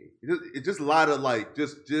 It's just a lot of like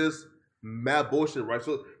just mad bullshit, right?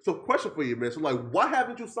 So question for you, man. So like, why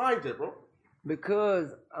haven't you signed yet, bro?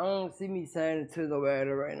 Because I don't see me signing to nobody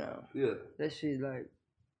right now. Yeah. That shit like,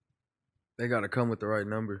 They gotta come with the right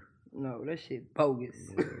number. No, that shit bogus.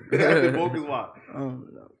 That shit bogus. Why? I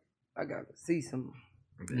don't know. I gotta see some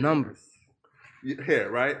numbers. Here,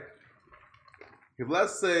 right? If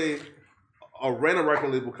let's say a random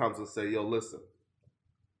record label comes and say, "Yo, listen,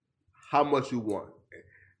 how much you want?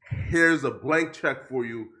 Here's a blank check for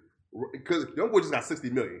you." Because Young Boy just got 60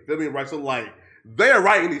 million. You feel me? Right? So like they're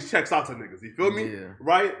writing these checks out to niggas. You feel me? Yeah.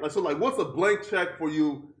 Right? Like so, like what's a blank check for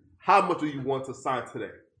you? How much do you want to sign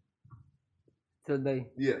today? Today,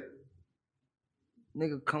 Yeah.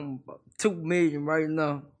 nigga, come about 2 million right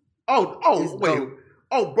now. Oh, wait. go.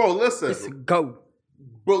 Oh, bro, listen. It's a go.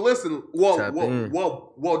 But listen, Tap in.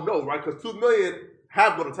 well, no, right? Because 2 million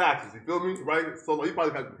have go to taxes. You feel me? Right? So like, you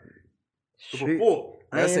probably got Shit. before.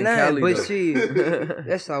 That's I ain't in lying, Cali, but though. shit,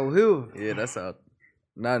 that's out here. Yeah, that's out.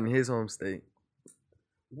 Not in his home state.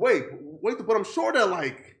 Wait, but I'm sure that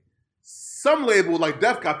like some label like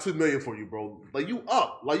Def got 2 million for you, bro. Like you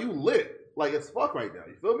up, like you lit, like it's fuck right now.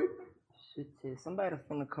 You feel me? Shit, somebody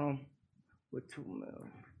finna come with 2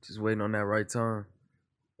 million. Just waiting on that right time.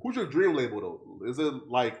 Who's your dream label though? Is it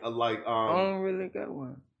like I don't really got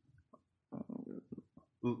one.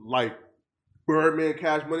 like Birdman,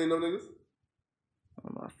 Cash Money, and them niggas? I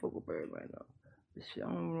don't know, I fuck with Bird right now. This shit, I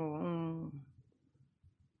don't know.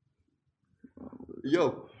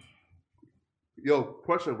 Yo,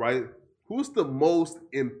 question, right? Who's the most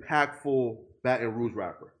impactful Baton Rouge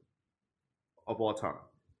rapper of all time?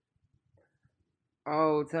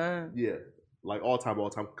 All time. Yeah, like all time.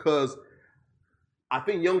 Cause I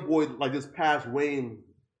think Young Boy like just passed Wayne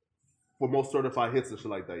for most certified hits and shit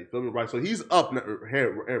like that. You feel me, right? So he's up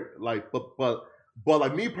here, like, but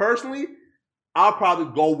like me personally, I'll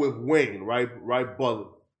probably go with Wayne, right? But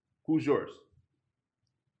who's yours?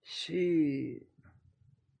 Shit.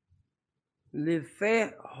 Lil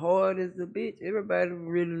Fat, hard as a bitch. Everybody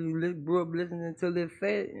really grew up listening to Lil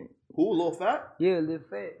Fat. Who, Lil Fat? Yeah, Lil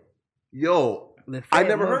Fat. Yo, Lil I Fat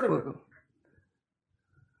never heard of him.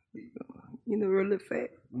 You never Lil Fat?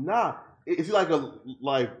 Nah, is he like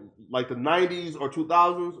like the 90s or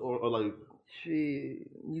 2000s or like? Shit,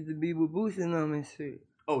 used to be with Boosie and them and shit.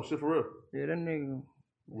 Oh shit, for real? Yeah, that nigga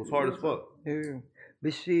Was hard as fuck. Yeah,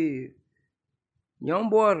 but shit, young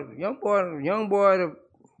boy, the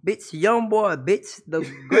bitch, the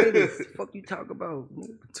greatest. Fuck you talk about?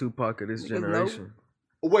 Nigga. Tupac of this Niggas generation.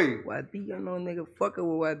 Wait, YB, I know nigga fucking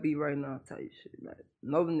with YB right now. Tell you shit, like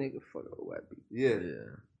no nigga fucking with YB. yeah.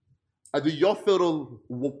 Yeah. Do y'all feel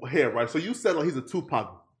the hair right? So you said like he's a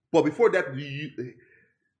Tupac, but before that, do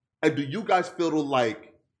you guys feel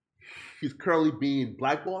like he's currently being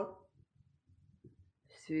blackballed?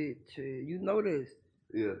 Shit, you know this.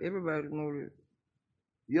 Yeah. Everybody know this.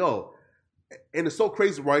 Yo, and it's so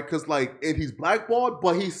crazy, right? Because like, and he's blackballed,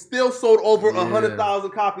 but he still sold over Yeah.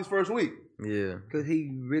 100,000 copies first week. Yeah. Cause he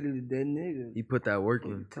really that nigga. He put that work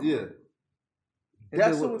in. Yeah. That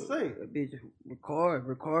That's bitch so was- insane. That bitch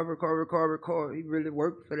record. He really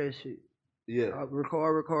worked for that shit. Yeah.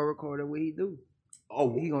 Record. That's what he do.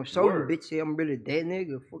 Oh, He gonna show word. you, bitch, I'm really that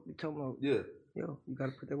nigga. Fuck you talking about. Yeah. Yo, you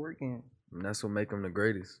gotta put that work in. And that's what make him the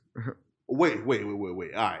greatest. Wait. All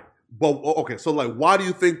right. But okay, so like, why do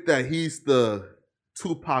you think that he's the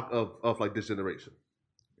Tupac of like this generation?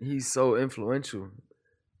 He's so influential.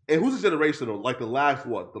 And who's the generation though? Like the last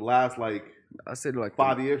what? The last like I said like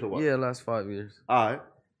 5 years or what? Yeah, last 5 years. All right.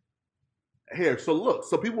 Here, so look,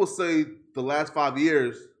 so people say the last 5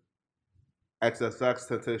 years, XXX,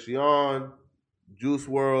 Tentacion, Juice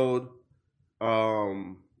WRLD,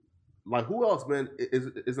 like who else, man,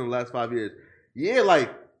 is in the last 5 years? Yeah,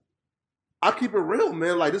 like I keep it real,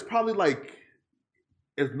 man. Like this probably like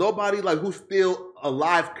there's nobody like who's still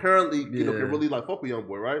alive currently, you know, Yeah. can really like fuck with Young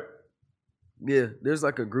Boy, right? Yeah, there's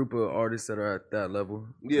like a group of artists that are at that level.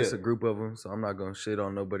 Yeah. It's a group of them, so I'm not gonna shit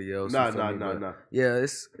on nobody else. you Nah. feel me? But yeah,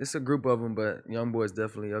 it's a group of them, but Young Boy's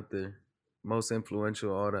definitely up there, most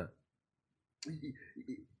influential, all that.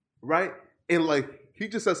 Right? And like he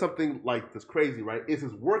just said something like that's crazy, right? It's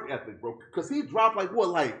his work ethic, bro. Because he dropped like what,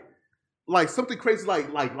 like something crazy,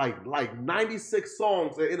 like 96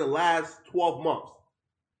 songs in the last 12 months.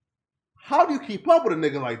 How do you keep up with a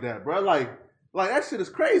nigga like that, bro? Like that shit is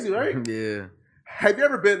crazy, right? Yeah. Have you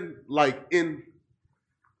ever been like in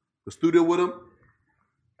the studio with him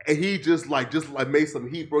and he just made some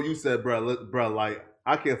heat, bro? You said, bro, like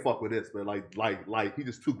I can't fuck with this, man. Like he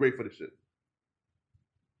just too great for this shit.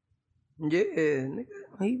 Yeah, nigga.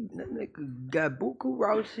 That nigga got buku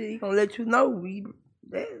raw shit. He gonna let you know. He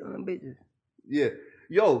that on them bitches. Yeah.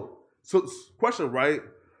 Yo, so question, right?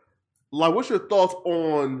 Like, what's your thoughts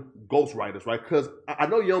on ghostwriters, right? Because I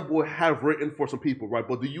know Young Boy have written for some people, right?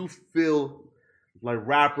 But do you feel like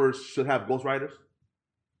rappers should have ghostwriters?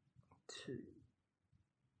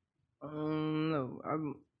 I don't know. I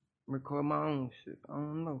record my own shit. I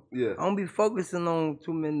don't know. Yeah. I don't be focusing on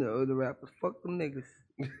too many other rappers. Fuck them niggas.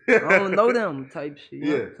 I don't know them type shit.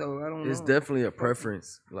 Yeah. So I don't know. It's definitely a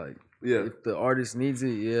preference. Like, Yeah. if the artist needs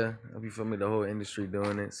it, yeah. You feel me? The whole industry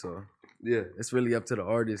doing it. So Yeah. it's really up to the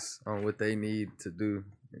artists on what they need to do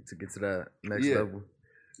to get to that next Yeah. level.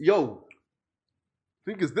 Yo,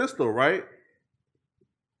 think it's this though, right?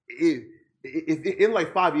 If in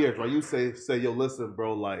like 5 years, right, you say, yo, listen,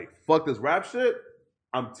 bro, like, fuck this rap shit.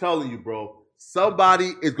 I'm telling you, bro,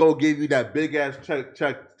 somebody is gonna give you that big ass check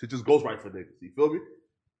to just ghostwrite for niggas. You feel me?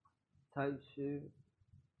 type shit.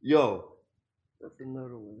 Yo, That's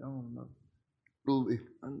another one. I don't know.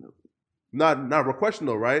 I know. not a question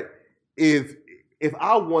though, right? If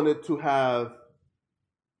I wanted to have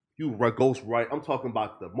you ghostwrite, I'm talking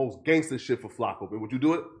about the most gangster shit for Flocko, man, would you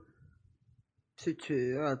do it?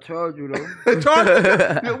 Shit, I charge you though.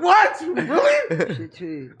 What? Really?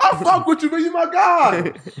 Shit. I fuck with you, man. You my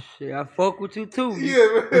guy. Shit, I fuck with you too. Yeah,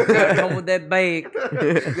 You gotta man. come with that bag.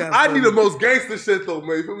 I need the most gangster shit though,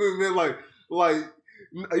 man. You feel me, man? Like,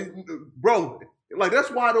 bro, like that's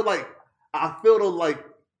why though. Like, I feel though, like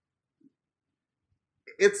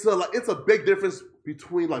it's a big difference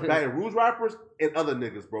between like Baton Rouge rappers and other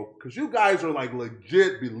niggas, bro. Cause you guys are like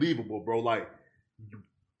legit believable, bro. Like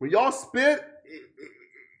when y'all spit,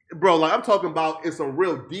 bro, like I'm talking about it's some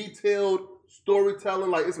real detailed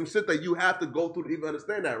storytelling. Like it's some shit that you have to go through to even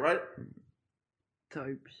understand that, right?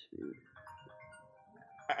 Type shit.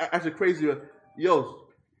 Actually crazy.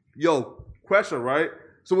 Yo, question, right?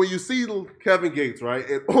 So when you see Kevin Gates, right,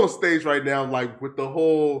 and on stage right now, like with the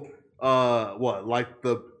whole, like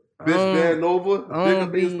the bitch band over, I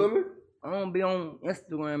don't be on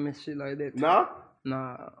Instagram and shit like that. Nah?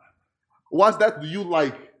 Nah. Why's that? Do you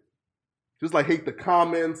like, just like hate the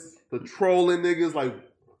comments, the trolling niggas? Like,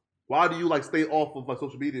 why do you like stay off of like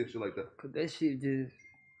social media and shit like that? Cause that shit just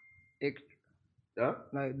extra. Yeah?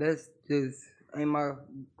 Like that's just ain't my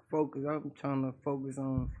focus. I'm trying to focus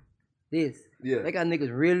on this. Yeah. They got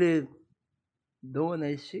niggas really doing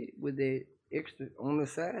that shit with that extra on the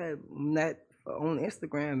side, not on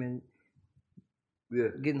Instagram and Yeah.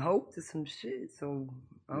 getting hold to some shit. So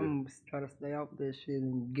I'm trying to stay off that shit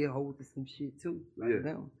and get hold to some shit too, like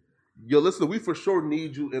them. Yo, listen, we for sure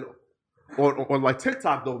need you on like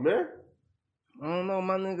TikTok though, man. I don't know,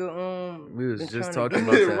 my nigga. We was been just trying to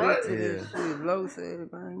talking get about Right? that. to Yeah. that shit. Low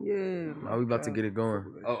said, man, yeah. Are we about to get it going?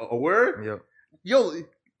 A word? Yep.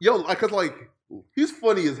 Yo, cause like he's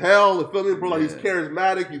funny as hell. You feel me, bro? Like he's Yeah.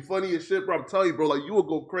 charismatic. You funny as shit, bro. I'm telling you, bro. Like you will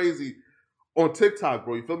go crazy on TikTok,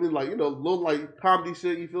 bro. You feel me? Like little like comedy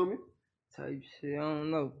shit. You feel me? Type shit. I don't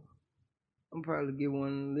know. I'm probably get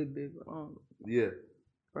one a little bit, but I don't Yeah.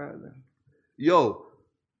 probably. Yo,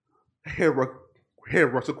 here,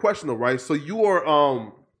 Russ. A question though, right? So you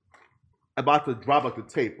are about to drop like the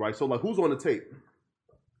tape, right? So like, who's on the tape?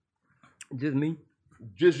 Just me?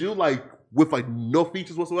 Just you, like with like no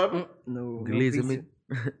features whatsoever? No. Glizzy me.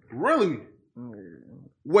 Really? Mm.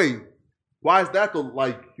 Wait, why is that though?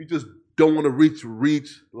 Like you just don't want to reach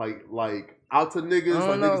like out to niggas, I like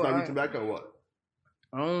don't know, niggas not reaching back or what?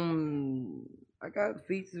 I got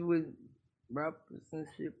features with rappers and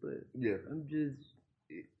shit, but Yeah.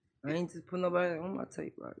 I ain't just put nobody on my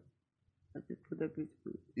tape, right? I just put that bitch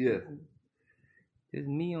with. Yeah. Just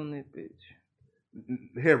me on that bitch.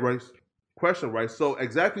 Here, right? Question, right? So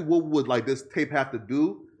exactly what would like this tape have to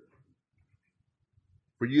do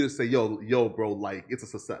for you to say, yo, bro, like it's a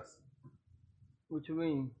success? What you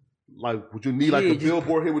mean? Like, would you need like Yeah, a just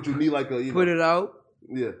billboard here? Would you need like a Put it out.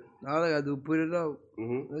 Yeah. All I gotta do, put it out.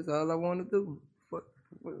 Mm-hmm. That's all I want to do. Fuck.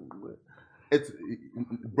 It's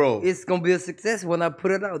bro. It's gonna be a success when I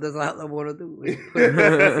put it out. That's all I want to do. is put it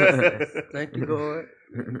out. Thank you, God.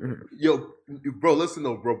 Yo, bro, listen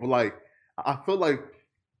though, bro. But like, I feel like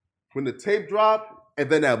when the tape drop and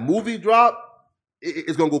then that movie drop,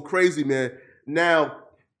 it's gonna go crazy, man. Now,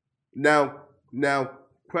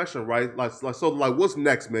 question, right? Like, so, like, what's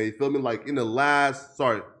next, man? You feel me? Like, in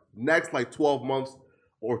the next like 12 months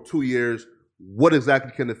or 2 years, what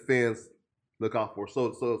exactly can the fans look out for?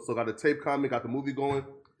 So got the tape coming, got the movie going.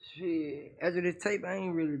 Shit, after this tape, I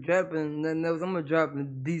ain't really dropping nothing else. I'm gonna drop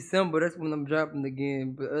in December. That's when I'm dropping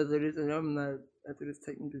again. But other than this, I'm not. After this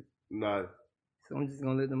tape, Nah. so I'm just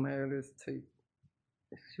gonna let them have this tape.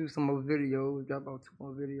 Shoot some more videos. Drop out 2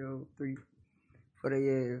 more videos, 3 for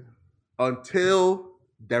the ass. Until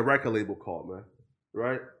that record label call, man.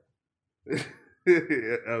 Right?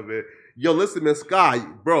 Yeah, man. Yo, listen, man, Sky,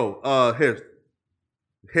 bro.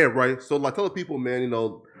 Here, right? So, like, tell the people, man,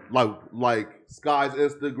 like Sky's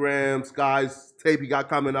Instagram, Sky's tape he got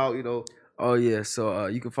coming out, Oh yeah, so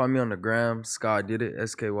you can find me on the gram, Sky Did It,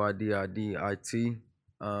 SKYDIDIT.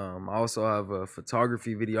 I also have a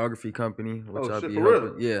photography, videography company, which Oh, I'll shit, be for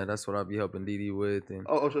helping. real? Yeah, that's what I'll be helping Didi with and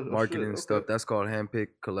Shit, marketing and stuff. okay. That's called Handpick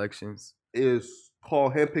Collections. Is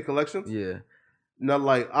called Handpick Collections. Yeah. Not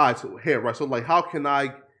like, all right, so here, right? So like, how can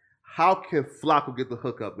Flacco get the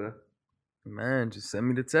hookup, man? Man, just send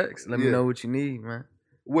me the text. Let me Yeah. know what you need, man.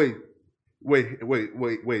 Wait.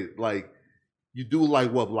 Like, you do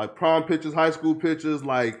like what? Like prom pictures, high school pictures,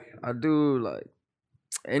 like I do like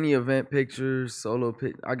any event pictures, solo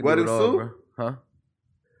pic. I can do weddings it all, too? bro. Huh?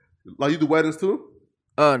 Like you do weddings too?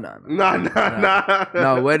 Nah. Nah.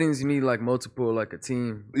 No, weddings you need like multiple, like a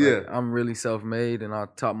team. Like, Yeah. I'm really self-made, and I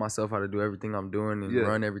taught myself how to do everything I'm doing and Yeah.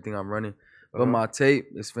 run everything I'm running. But Uh-huh. my tape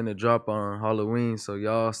is finna drop on Halloween, so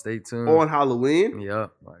y'all stay tuned. On Halloween?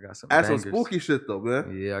 Yep, I got some That's bangers. some spooky shit though,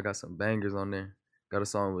 man. Yeah, I got some bangers on there. Got a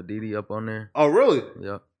song with Didi up on there. Oh, really?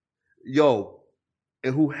 Yep. Yo,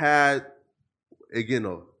 and who had, again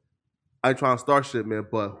though, I ain't trying to start shit, man,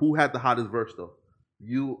 but who had the hottest verse though?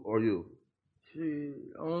 You or you? Shit,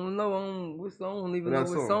 I don't know. I don't even What know that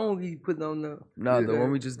what song? song he put on there. Nah, the Yeah.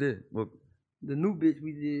 one we just did. Well, The new bitch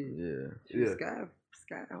we did. yeah. Yeah.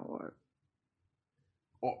 Sky hard.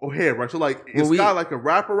 Or here, right? So like, is Well, Sky like a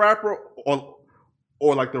rapper,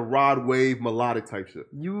 or like the Rod Wave melodic type shit?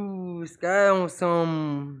 You Sky on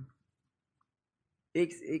some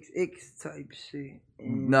XXX type shit.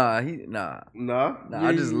 And Nah. Nah. Nah,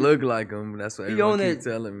 I just Yeah. look like him. That's what He everyone on keep that-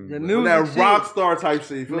 telling me. that but- music That shit. rock star type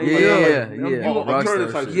shit. You feel me? Yeah, Like, yeah. you know, rock alternative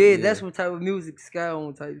star type shit. Yeah, shit. that's what type of music Sky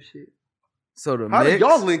on type shit. So the How mix. did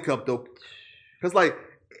y'all link up though? Because like,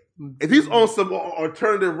 if he's on some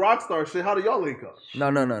alternative rock star shit, how do y'all link up? No,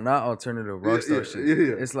 not alternative rockstar yeah, shit.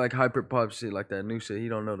 yeah. It's like hyper pop shit, like that new shit. He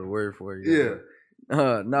don't know the word for it. Yeah.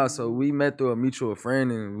 No, so we met through a mutual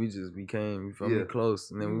friend and we just became, you feel me, Yeah.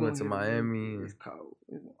 close. And then You we went to gonna hear the Miami. music. And It's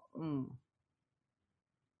cold.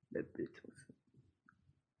 That bitch was.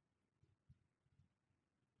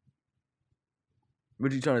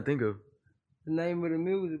 what you trying to think of? The name of the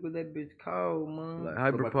music, but that bitch called, man. Like So,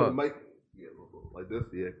 hyper like, put a pop. mic- yeah, like this.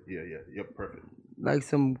 Yeah, perfect. Like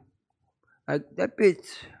some, like that bitch.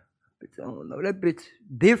 I don't know. That bitch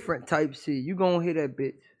different type shit. You gonna hear that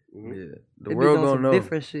bitch. Mhm. Yeah. The That world bitch on gonna some know.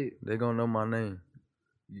 different shit. They gonna know my name.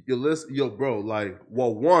 Yo, listen, yo, bro. Like,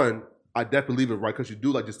 well, one, I definitely leave it right because you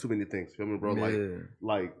do like just too many things. Feel me, bro? Yeah.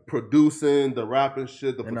 Like producing, the rapping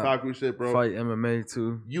shit, the And I photography shit, bro. Fight MMA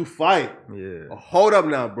too. You fight. Yeah. Hold up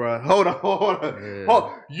now, bro. Hold up.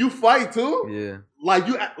 Yeah. You fight too? Yeah. Like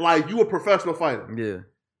you a professional fighter. Yeah.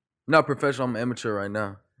 Not professional, I'm amateur right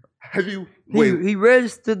now. Have you wait? He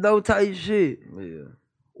registered though type shit. Yeah.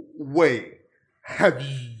 Wait. Have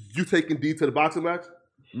you taken D to the boxing match?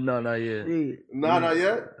 No, not yet. Shit. Nah, not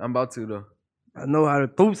yet. I'm about to though. I know how to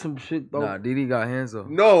throw some shit though. Nah, Didi got hands up.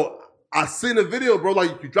 No, I seen the video, bro.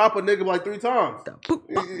 Like you drop a nigga like 3 times.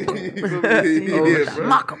 Yeah,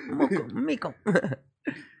 bro. Make him.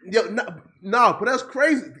 Yo, nah, but that's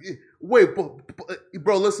crazy. Wait,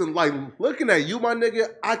 bro, listen, like looking at you, my nigga,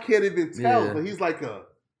 I can't even tell. Yeah. But he's like a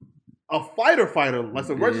fighter, like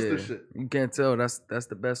some register Yeah. shit. You can't tell. That's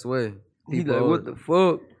the best way. He People like, what always- the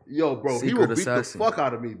fuck? Yo, bro, he Secret will beat assassin. the fuck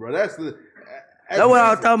out of me, bro. That's the. That's what I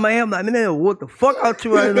was talking about him. Like, man, what the fuck out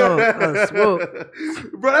you right now? I swear.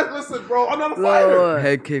 Bro, listen, bro, I'm not a fighter. Lord.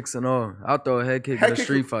 Head kicks and all. I'll throw a head kick Head in a kick-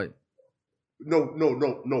 street fight. No.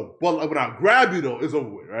 But like, when I grab you, though, it's over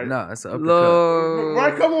with, right? Nah, it's an uppercut. Lord.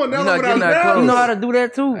 Right, come on now. You're not when I getting that grab You close. know how to do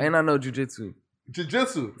that too? Ain't I know jujitsu?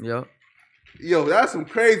 Jiu-jitsu. Yep. Yo, that's some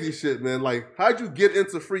crazy shit, man. Like, how'd you get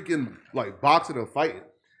into freaking, like, boxing and fighting?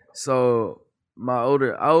 So I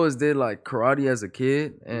always did like karate as a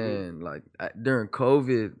kid, and like during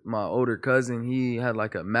COVID, my older cousin, he had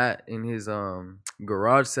like a mat in his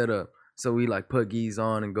garage set up. So we like put gis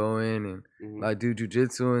on and go in and like do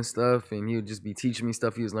jujitsu and stuff, and he would just be teaching me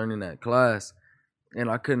stuff he was learning at class. And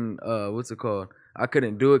I couldn't I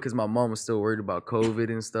couldn't do it because my mom was still worried about COVID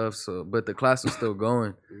and stuff. So but the class was still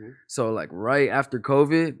going. So like right after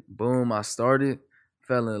COVID, boom, I started,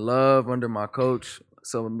 fell in love under my coach.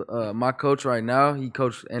 So my coach right now, he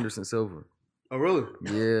coached Anderson Silva. Oh, really?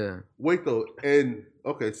 Yeah. Wait, though. And,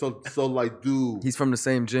 okay, so like, He's from the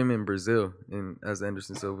same gym in Brazil as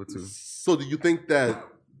Anderson Silva too. So do you think that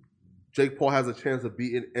Jake Paul has a chance of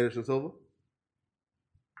beating Anderson Silva?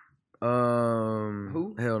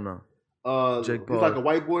 Who? Hell no. Jake Paul. He's like a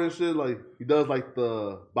white boy and shit. Like, he does, like,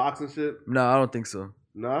 the boxing shit. No, I don't think so.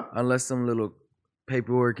 Nah? Unless some little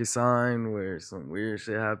paperwork is signed where some weird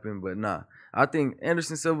shit happened, but nah. I think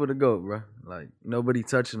Anderson Silva the GOAT, bro. Like nobody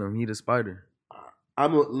touching him. He the spider.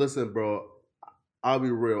 Listen, bro. I'll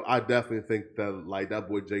be real. I definitely think that like that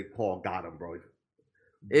boy Jake Paul got him, bro.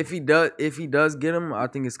 If he does get him, I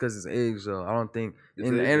think it's because his age. Though I don't think His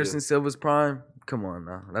in age, Anderson yeah. Silva's prime. Come on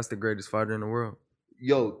now, that's the greatest fighter in the world.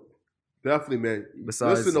 Yo, definitely, man.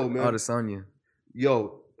 Besides Listen though, man. Adesanya,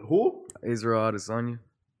 Yo, who? Israel Adesanya.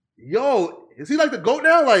 Yo, is he like the GOAT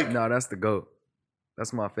now? Like, No, that's the GOAT.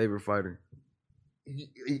 That's my favorite fighter.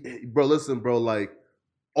 bro, listen, bro. Like,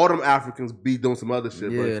 all them Africans be doing some other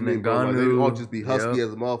shit, Yeah, bro. Like, they Ngannou, all just be husky yep.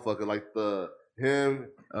 as a motherfucker. Like him.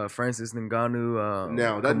 Francis Ngannou.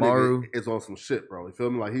 Now that Kamaru. nigga is on some shit, bro. You feel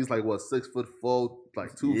me? Like he's like what 6'4",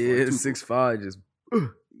 like 2. Yeah, 2'5". 6'5", just.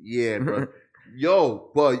 Yeah, bro.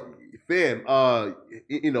 Yo, but fam,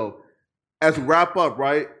 you know, as we wrap up,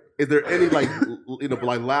 right? Is there any like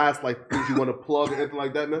like last like things you want to plug or anything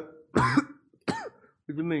like that, man?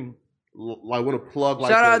 What you mean? Like want to plug?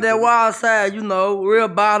 Like Shout out that wild side, you know, real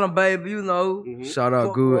bottom, baby, you know. Mhm. Shout out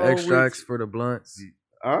Fuck Good wrong with Extracts you? for the blunts.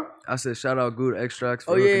 Huh? I said shout out Good Extracts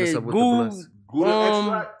for Oh hooking yeah, us up with the blunts. Good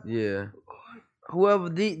extract. Yeah. whoever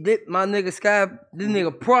did my nigga Sky, this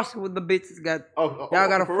nigga Prosper with the bitches got. Oh, Y'all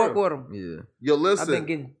gotta for fuck real? with him. Yeah. Yo, I've been listen.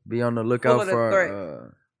 getting, Be on the Full lookout of the for threats.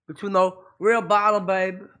 our, but you know, real bottom,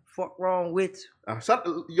 baby. Fuck wrong with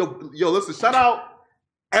you. Yo, listen. Shout out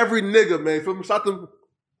every nigga, man. Feel me? Shout them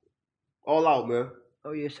all out, man.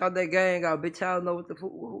 Oh yeah, shout that gang out, bitch. Y'all know what the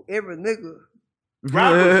fuck, every nigga.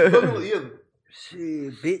 Rappers, feel me? Yeah.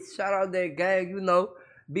 Shit, bitch. Shout out that gang, you know.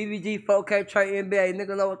 BBG 4K Trey NBA,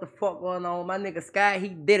 nigga know what the fuck going on. My nigga Sky, he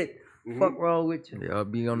did it. Mhm. Fuck wrong with you. Y'all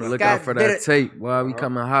be on the Sky lookout for did that it. tape. Why we Uh-huh.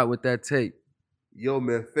 coming hot with that tape? Yo,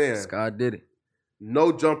 man, fam. Sky did it.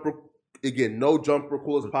 No jumper. Again, no jumper.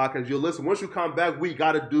 Coolest podcast. Yo, listen. Once you come back, we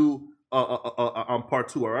gotta do part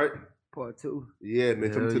 2. All right? Part 2. Yeah,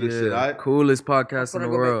 man. Come Hell to this yeah. shit. All right? Coolest I'm podcast in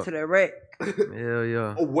gonna the go back world. to that rack, Hell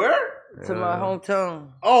yeah. Oh, where? to my hometown.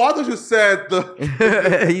 Oh, I thought you said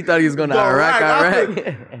the. You thought he was gonna The Iraq.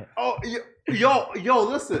 rack, Oh, yo,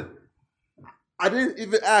 listen. I didn't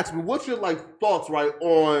even ask me. What's your like thoughts, right,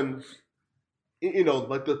 on, you know,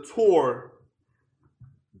 like the tour?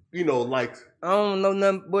 You know, like I don't know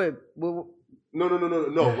nothing, but no,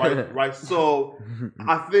 right. So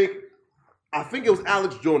I think it was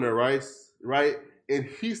Alex Joyner, right, and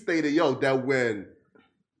he stated, yo, that when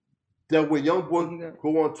Young Boy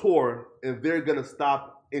go on tour and they're gonna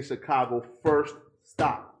stop in Chicago, first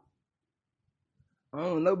stop. I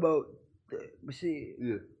don't know about that. But shit,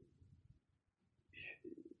 Yeah.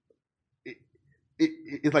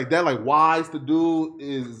 It's like that, like wise to do.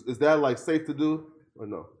 Is that like safe to do or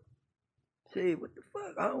no? shit, what the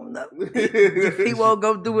fuck? I don't know. If he won't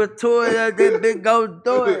go do a tour, that big go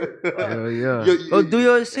do it. Hell yeah. Go do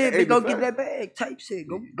your shit, Hey, bitch. Go the get fact- that bag type shit.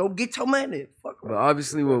 Go get your money. Fuck. But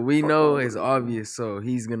obviously, what we know is obvious, so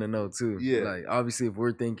he's gonna know too. Yeah. Like obviously, if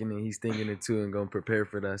we're thinking it, he's thinking it too, and gonna prepare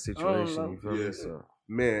for that situation. know. You feel Yeah. me? So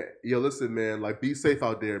Man, yo, listen, man. Like, be safe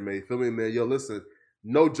out there, man. You feel me, man? Yo, listen.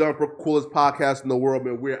 No jumper, coolest podcast in the world,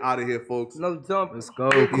 man. We're out of here, folks. No jump. let's go.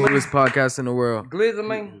 Coolest podcast in the world. Glizzer,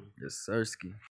 man. Yes, Sirski.